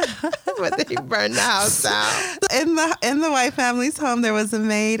 Yeah. But they burned the house down. In the white family's home, there was a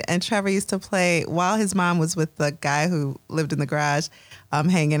maid, and Trevor used to play while his mom was with the guy who lived in the garage,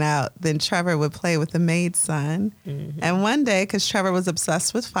 hanging out. Then Trevor would play with the maid's son. Mm-hmm. And one day, because Trevor was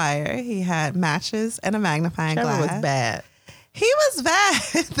obsessed with fire, he had matches and a magnifying glass. Trevor was bad. He was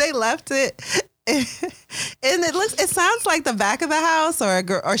bad. They left it. And it sounds like the back of the house or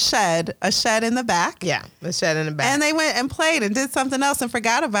a shed in the back. Yeah, a shed in the back. And they went and played and did something else and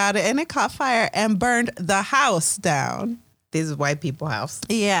forgot about it, and it caught fire and burned the house down. This is white people's house.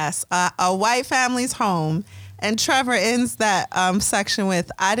 Yes, a white family's home. And Trevor ends that section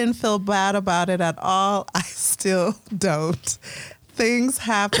with, I didn't feel bad about it at all. I still don't. Things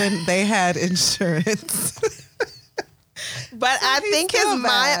happened. They had insurance. But I think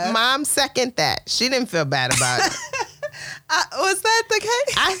his mom seconded that. She didn't feel bad about it. Was that the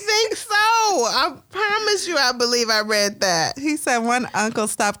case? I think so. I promise you, I believe I read that. He said one uncle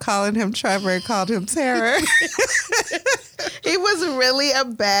stopped calling him Trevor and called him Terror. He was really a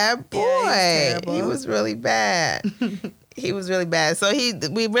bad boy. Yeah, he was really bad. He was really bad. So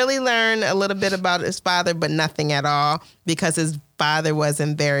we really learned a little bit about his father, but nothing at all, because his father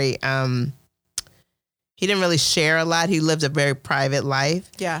wasn't very, he didn't really share a lot. He lived a very private life.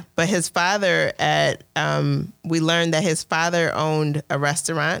 Yeah. But his father we learned that his father owned a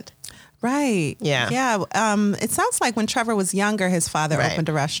restaurant. Right. Yeah. Yeah. It sounds like when Trevor was younger, his father opened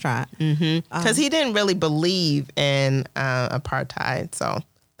a restaurant. Because he didn't really believe in apartheid. So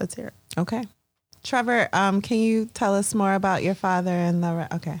let's hear it. Okay. Trevor, can you tell us more about your father and the...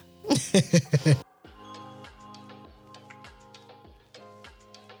 Okay.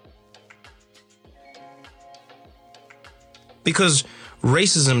 Because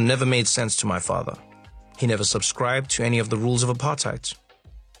racism never made sense to my father. He never subscribed to any of the rules of apartheid.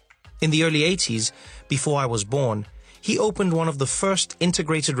 In the early 80s, before I was born, he opened one of the first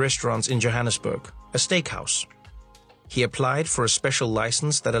integrated restaurants in Johannesburg, a steakhouse. He applied for a special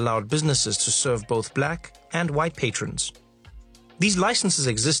license that allowed businesses to serve both black and white patrons. These licenses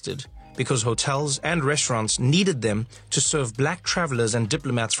existed because hotels and restaurants needed them to serve black travelers and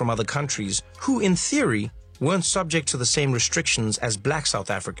diplomats from other countries who, in theory, weren't subject to the same restrictions as black South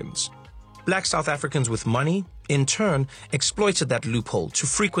Africans. Black South Africans with money, in turn, exploited that loophole to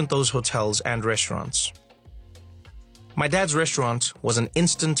frequent those hotels and restaurants. My dad's restaurant was an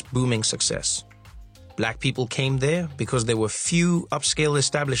instant booming success. Black people came there because there were few upscale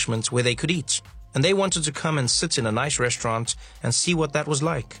establishments where they could eat, and they wanted to come and sit in a nice restaurant and see what that was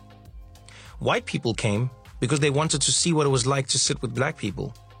like. White people came because they wanted to see what it was like to sit with black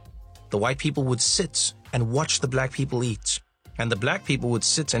people. The white people would sit and watch the black people eat, and the black people would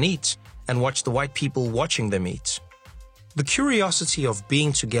sit and eat and watch the white people watching them eat. The curiosity of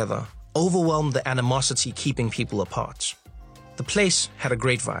being together overwhelmed the animosity keeping people apart. The place had a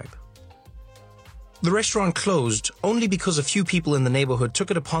great vibe. The restaurant closed only because a few people in the neighborhood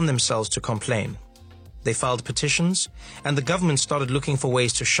took it upon themselves to complain. They filed petitions, and the government started looking for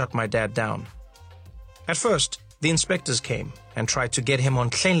ways to shut my dad down. At first, the inspectors came and tried to get him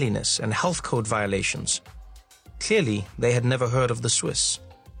on cleanliness and health code violations. Clearly, they had never heard of the Swiss.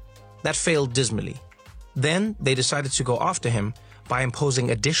 That failed dismally. Then they decided to go after him by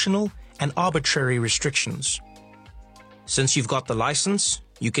imposing additional and arbitrary restrictions. Since you've got the license,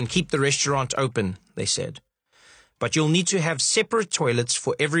 you can keep the restaurant open, they said. But you'll need to have separate toilets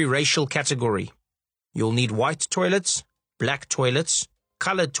for every racial category. You'll need white toilets, black toilets,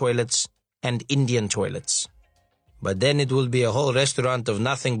 colored toilets, and Indian toilets. But then it will be a whole restaurant of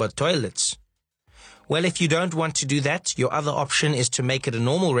nothing but toilets. Well, if you don't want to do that, your other option is to make it a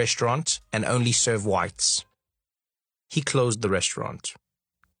normal restaurant and only serve whites. He closed the restaurant.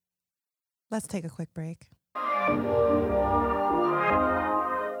 Let's take a quick break.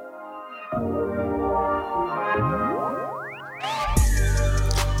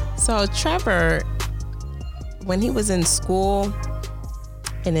 So Trevor, when he was in school,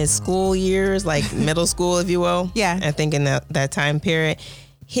 in his school years, like middle school, if you will. Yeah. I think in that time period,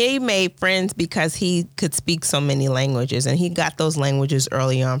 he made friends because he could speak so many languages, and he got those languages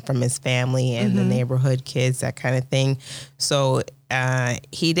early on from his family and the neighborhood kids, that kind of thing. So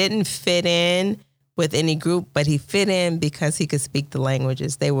he didn't fit in with any group, but he fit in because he could speak the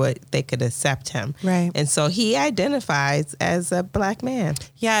languages. They could accept him. Right. And so he identifies as a black man.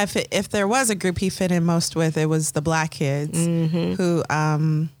 Yeah, if there was a group he fit in most with, it was the black kids who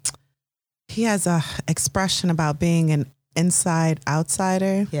he has a expression about being an inside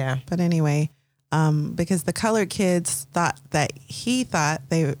outsider. Yeah. But anyway, because the colored kids thought he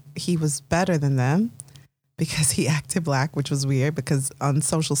was better than them because he acted black, which was weird because on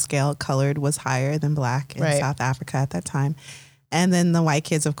social scale, colored was higher than black in South Africa at that time. And then the white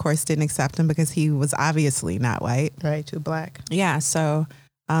kids, of course, didn't accept him because he was obviously not white. Right, too black. Yeah, so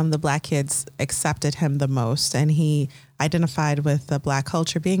the black kids accepted him the most, and he identified with the black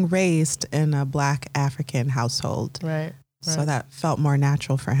culture, being raised in a black African household. Right. So that felt more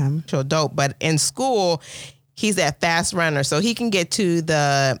natural for him. So dope. But in school, he's that fast runner, so he can get to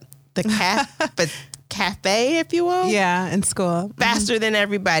the cafe, if you will. Yeah, in school. Faster than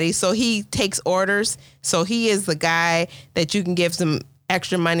everybody. So he takes orders. So he is the guy that you can give some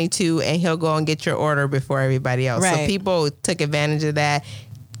extra money to, and he'll go and get your order before everybody else. Right. So people took advantage of that.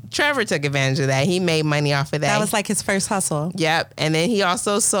 Trevor took advantage of that. He made money off of that. That was like his first hustle. Yep. And then he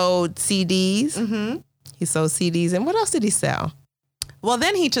also sold CDs. Mm-hmm. He sold CDs. And what else did he sell? Well,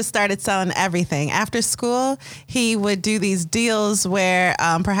 then he just started selling everything. After school, he would do these deals where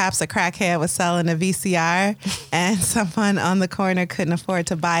perhaps a crackhead was selling a VCR and someone on the corner couldn't afford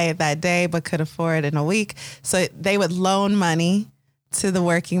to buy it that day but could afford it in a week. So they would loan money to the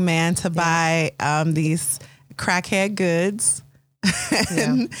working man to buy these crackhead goods.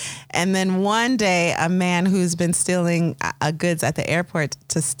 And then one day, a man who's been stealing goods at the airport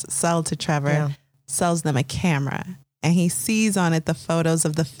to sell to Trevor sells them a camera. And he sees on it the photos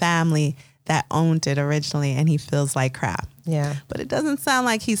of the family that owned it originally, and he feels like crap. Yeah. But it doesn't sound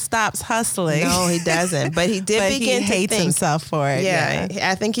like he stops hustling. No, he doesn't. But he did begin he to hates think. himself for it. Yeah,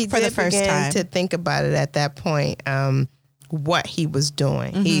 I think he did begin to think about it at that point, what he was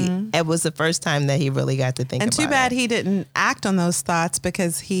doing. It was the first time that he really got to think about it. And too bad he didn't act on those thoughts,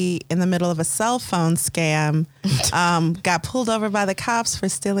 because he, in the middle of a cell phone scam, got pulled over by the cops for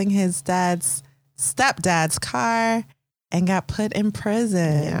stealing his stepdad's car and got put in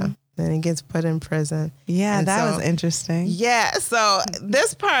prison. Yeah. Then he gets put in prison. Yeah, and that was interesting. Yeah, so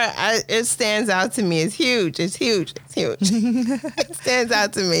this part, it stands out to me. It's huge. It's huge. It's huge. It stands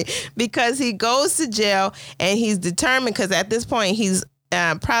out to me because he goes to jail and he's determined, because at this point he's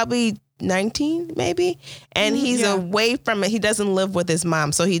probably 19 maybe, and he's away from it. He doesn't live with his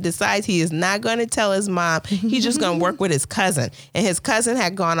mom, so he decides he is not going to tell his mom. He's just going to work with his cousin, and his cousin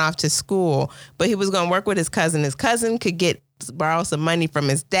had gone off to school, but he was going to work with his cousin. His cousin could borrow some money from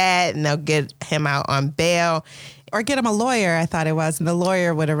his dad, and they'll get him out on bail. Or get him a lawyer, I thought it was, and the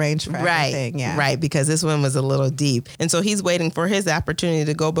lawyer would arrange for everything. Yeah. Right, because this one was a little deep. And so he's waiting for his opportunity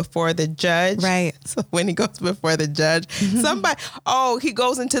to go before the judge. Right. So when he goes before the judge, he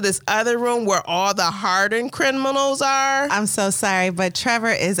goes into this other room where all the hardened criminals are. I'm so sorry, but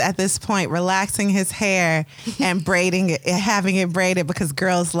Trevor is at this point relaxing his hair and braiding it, having it braided, because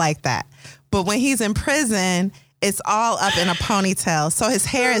girls like that. But when he's in prison, it's all up in a ponytail. So his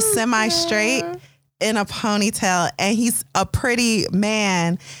hair is semi-straight in a ponytail, and he's a pretty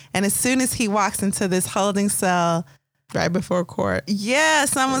man. And as soon as he walks into this holding cell, right before court,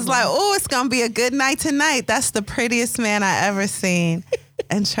 someone's like, "Oh, it's gonna be a good night tonight. That's the prettiest man I ever seen."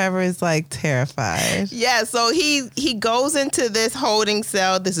 And Trevor is like terrified. Yeah, so he goes into this holding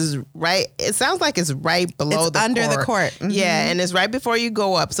cell. This is right. It sounds like it's right below the under court. the court. Mm-hmm. Yeah, and it's right before you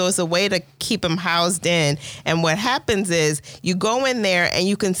go up. So it's a way to keep him housed in. And what happens is you go in there and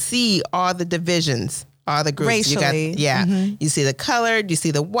you can see all the divisions, all the groups. Racially. You see the colored, you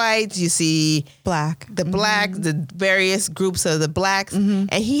see the whites, you see black, the blacks, the various groups of the blacks,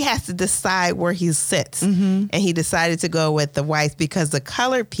 and he has to decide where he sits. And he decided to go with the whites because the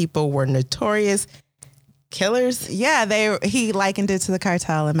colored people were notorious killers. Yeah, he likened it to the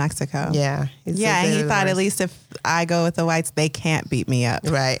cartel in Mexico. Yeah. And he thought, at least if I go with the whites, they can't beat me up.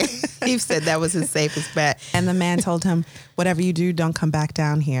 Right. He said that was his safest bet. And the man told him, whatever you do, don't come back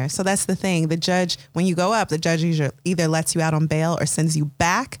down here. So that's the thing. The judge, when you go up, the judge either lets you out on bail or sends you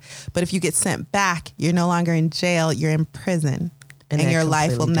back. But if you get sent back, you're no longer in jail, you're in prison. And your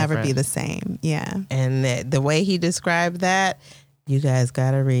life will never be the same. Yeah. And the way he described that, you guys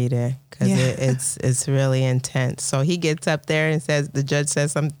got to read it, because it's really intense. So he gets up there and the judge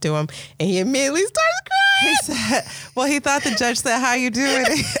says something to him, and he immediately starts crying. He said, he thought the judge said, "How you doing?"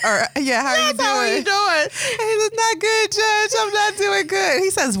 Or, how are you doing? How are you doing? And he said, "Not good, Judge. I'm not doing good." He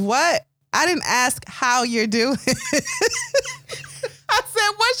says, "What? I didn't ask how you're doing." I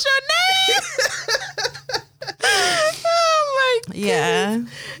said, "What's your name?" Oh my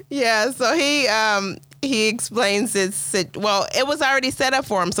goodness. Yeah. So he explains it was already set up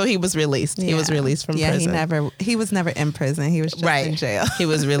for him, so he was released. Yeah. He was released from prison. He was never in prison. He was just in jail. He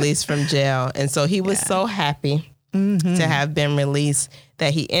was released from jail. And so he was so happy to have been released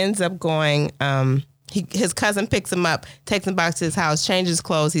that he ends up going, his cousin picks him up, takes him back to his house, changes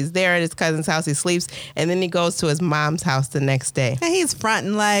clothes. He's there at his cousin's house. He sleeps, and then he goes to his mom's house the next day. And he's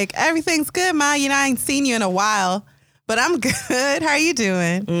fronting like, "Everything's good, Ma. I ain't seen you in a while, but I'm good. How are you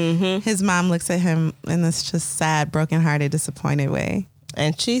doing?" His mom looks at him in this just sad, brokenhearted, disappointed way.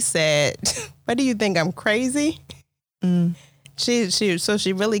 And she said, "What do you think? I'm crazy?"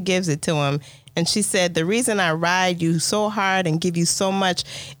 She really gives it to him. And she said, "The reason I ride you so hard and give you so much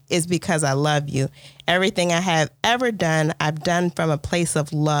is because I love you. Everything I have ever done, I've done from a place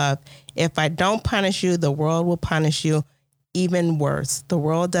of love. If I don't punish you, the world will punish you. Even worse, the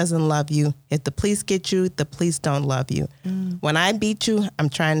world doesn't love you. If the police get you, the police don't love you. When I beat you, I'm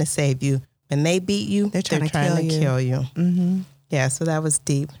trying to save you. When they beat you, they're trying to kill you." Yeah, so that was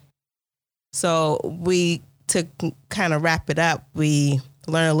deep. So to kind of wrap it up, we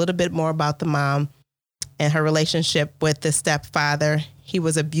learn a little bit more about the mom and her relationship with the stepfather. He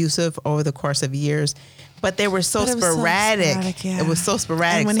was abusive over the course of years. But they were so But it was so sporadic. sporadic, yeah. It was so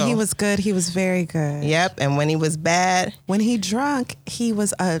sporadic. And when so- he was good, he was very good. Yep. And when he was bad, When he drunk, he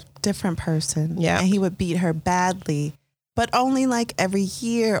was a different person. Yeah. And he would beat her badly, but only like every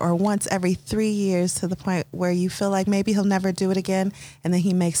year or once every 3 years, to the point where you feel like maybe he'll never do it again. And then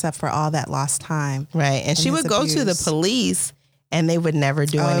he makes up for all that lost time. right. And she his would go to the abuse. police and they would never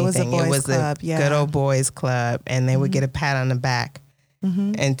do Oh, anything. it was a boys' club, yeah. good old boys club. And they would get a pat on the back.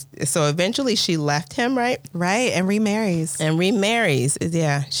 And so eventually she left him, right? Right. And remarries. And remarries.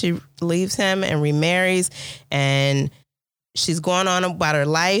 Yeah. She leaves him and remarries. And she's going on about her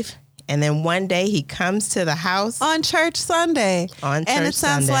life. And then one day he comes to the house On church Sunday. on And church it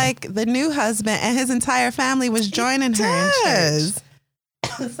sounds Sunday. like the new husband and his entire family was joining her in does.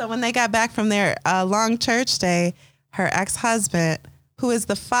 church. So when they got back from their long church day, her ex-husband, who is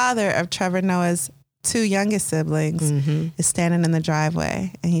the father of Trevor Noah's 2 youngest siblings, is standing in the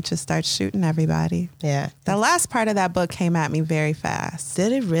driveway, and he just starts shooting everybody. Yeah. The last part of that book came at me very fast.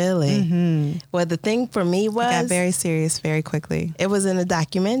 Did it really? Well, the thing for me It got was very serious very quickly. it was in a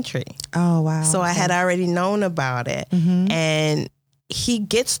documentary. Oh, wow. So I had already known about it. And he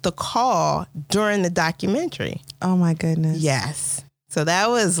gets the call during the documentary. Oh, my goodness. Yes. So that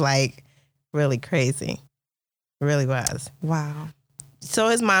was like really crazy. It really was. Wow. So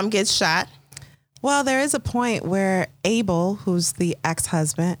his mom gets shot. Well, there is a point where Abel, who's the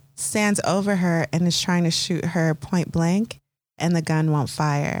ex-husband, stands over her and is trying to shoot her point blank, and the gun won't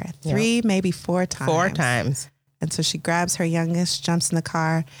fire. 3, maybe 4 times. 4 times. And so she grabs her youngest, jumps in the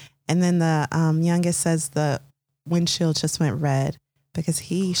car, and then the youngest says the windshield just went red because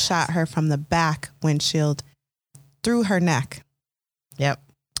he shot her from the back windshield through her neck. Yep.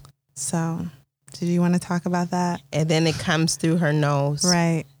 So, did you want to talk about that? And then it comes through her nose.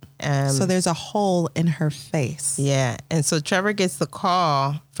 Right. So So there's a hole in her face yeah. And so Trevor gets the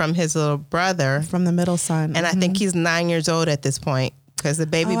call from his little brother. from the middle son. And I think he's 9 years old at this point because the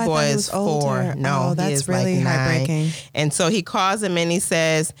baby Oh, I boy thought he is was 4. older. No, Oh, he that's is really like 9. heartbreaking. And so he calls him and he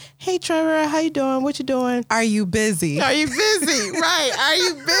says, "Hey, Trevor, how you doing? What you doing? Are you busy? Are you busy? Right. Are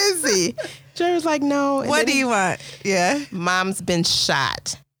you busy?" Trevor's like, "No." And What then do you want? Yeah. Mom's been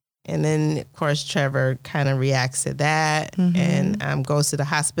shot. And then, of course, Trevor kind of reacts to that and goes to the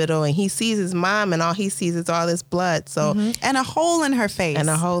hospital. And he sees his mom, and all he sees is all this blood. So, And a hole in her face. and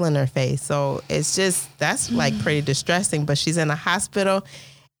a hole in her face. So it's just, that's like pretty distressing. But she's in a hospital,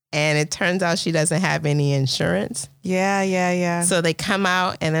 and it turns out she doesn't have any insurance. Yeah. So they come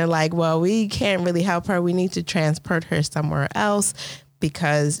out, and they're like, "Well, we can't really help her. We need to transport her somewhere else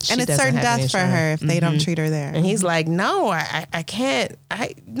because she And it's doesn't certain have any death for insurance." her if they don't treat her there. And he's like, "No, I can't.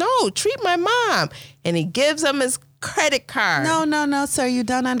 No, treat my mom." And he gives him his credit card. No, sir. You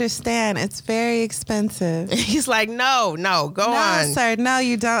don't understand. It's very expensive. He's like, no, go on. No, sir. No,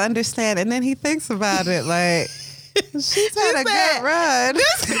 you don't understand. And then he thinks about it like, she's had a good run.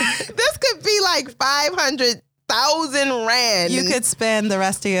 This could be like 500,000 rand. You could spend the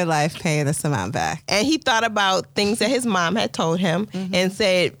rest of your life paying this amount back. And he thought about things that his mom had told him and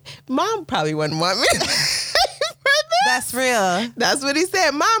said, "Mom probably wouldn't want me." That's real. That's what he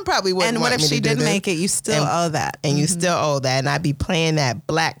said. Mom probably wouldn't And want what if me she to do didn't this. make it? You still owe that. And you still owe that. And I'd be paying that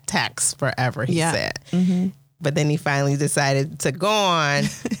black tax forever, he Yeah. said. But then he finally decided to go on.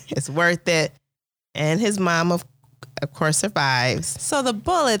 It's worth it. And his mom, of course, survives. So the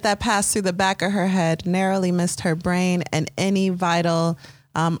bullet that passed through the back of her head narrowly missed her brain and any vital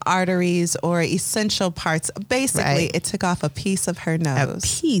arteries or essential parts. Basically, Right. it took off a piece of her A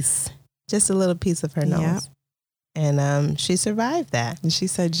nose. piece. Just a little piece of her nose. Yep. And she survived that. And she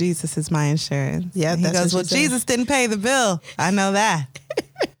said, "Jesus is my insurance." Yeah, And he that's goes, what "Well, she said. Jesus didn't pay the bill. I know that."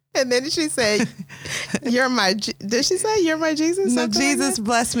 And then she said, "You're my," did she say, "You're my Jesus"? No, Something like Jesus that?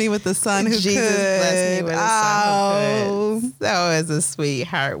 blessed me with the son who Jesus could. blessed me with a son Oh. who could. So it's a sweet,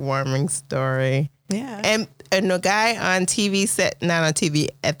 heartwarming story. Yeah. And the guy on TV not on TV,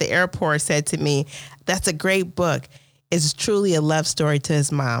 at the airport said to me, "That's a great book. It's truly a love story to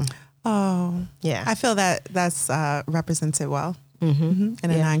his mom." Oh. Yeah. I feel that that's represents it well. In a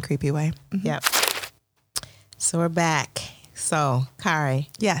non-creepy way. Yep. So we're back. So, Kari,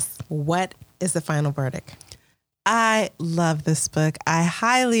 Yes. what is the final verdict? I love this book. I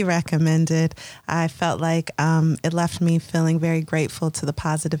highly recommend it. I felt like it left me feeling very grateful to the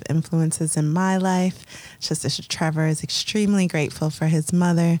positive influences in my life. Just as Trevor is extremely grateful for his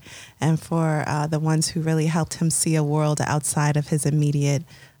mother and for the ones who really helped him see a world outside of his immediate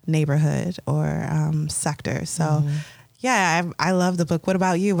neighborhood or sector. So, Yeah, I love the book. What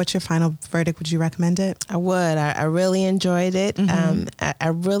about you? What's your final verdict? Would you recommend it? I would. I really enjoyed it. I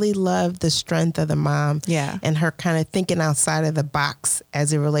really love the strength of the mom. Yeah. And her kind of thinking outside of the box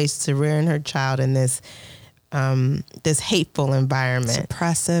as it relates to rearing her child in this hateful environment.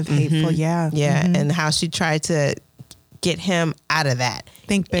 Suppressive, hateful, yeah. Yeah, and how she tried to get him out of that.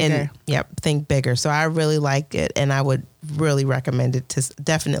 Think bigger. Think bigger. So I really liked it, and I would really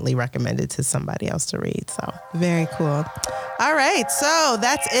definitely recommend it to somebody else to read. So very cool. All right, so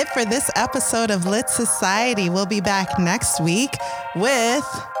that's it for this episode of Lit Society. We'll be back next week with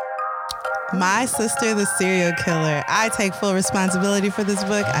My Sister, the Serial Killer. I take full responsibility for this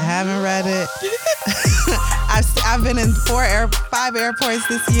book. I haven't read it. I've been in 5 airports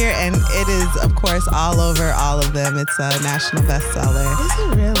this year, and it is, of course, all over all of them. It's a national bestseller. Is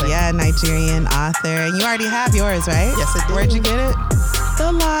it really? Yeah, Nigerian author. And you already have yours, right? Yes, I do. Where'd you get it?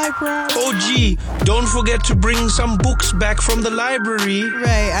 The library. Oh, gee, don't forget to bring some books back from the library.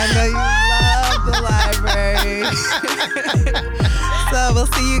 Right, I know you love the library. So we'll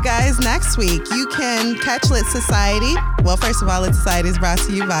see you guys next week. You can catch Lit Society. Well, first of all, Lit Society is brought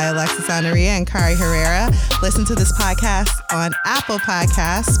to you by Alexis Honoria and Kari Herrera. Listen to this podcast on Apple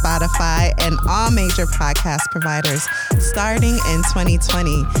Podcasts, Spotify, and all major podcast providers starting in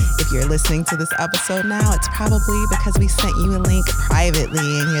 2020. If you're listening to this episode now, it's probably because we sent you a link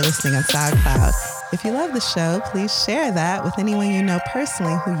privately and you're listening on SoundCloud. If you love the show, please share that with anyone you know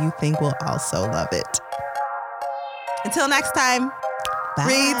personally who you think will also love it. Until next time. Bye.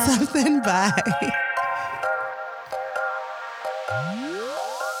 Read something. Bye.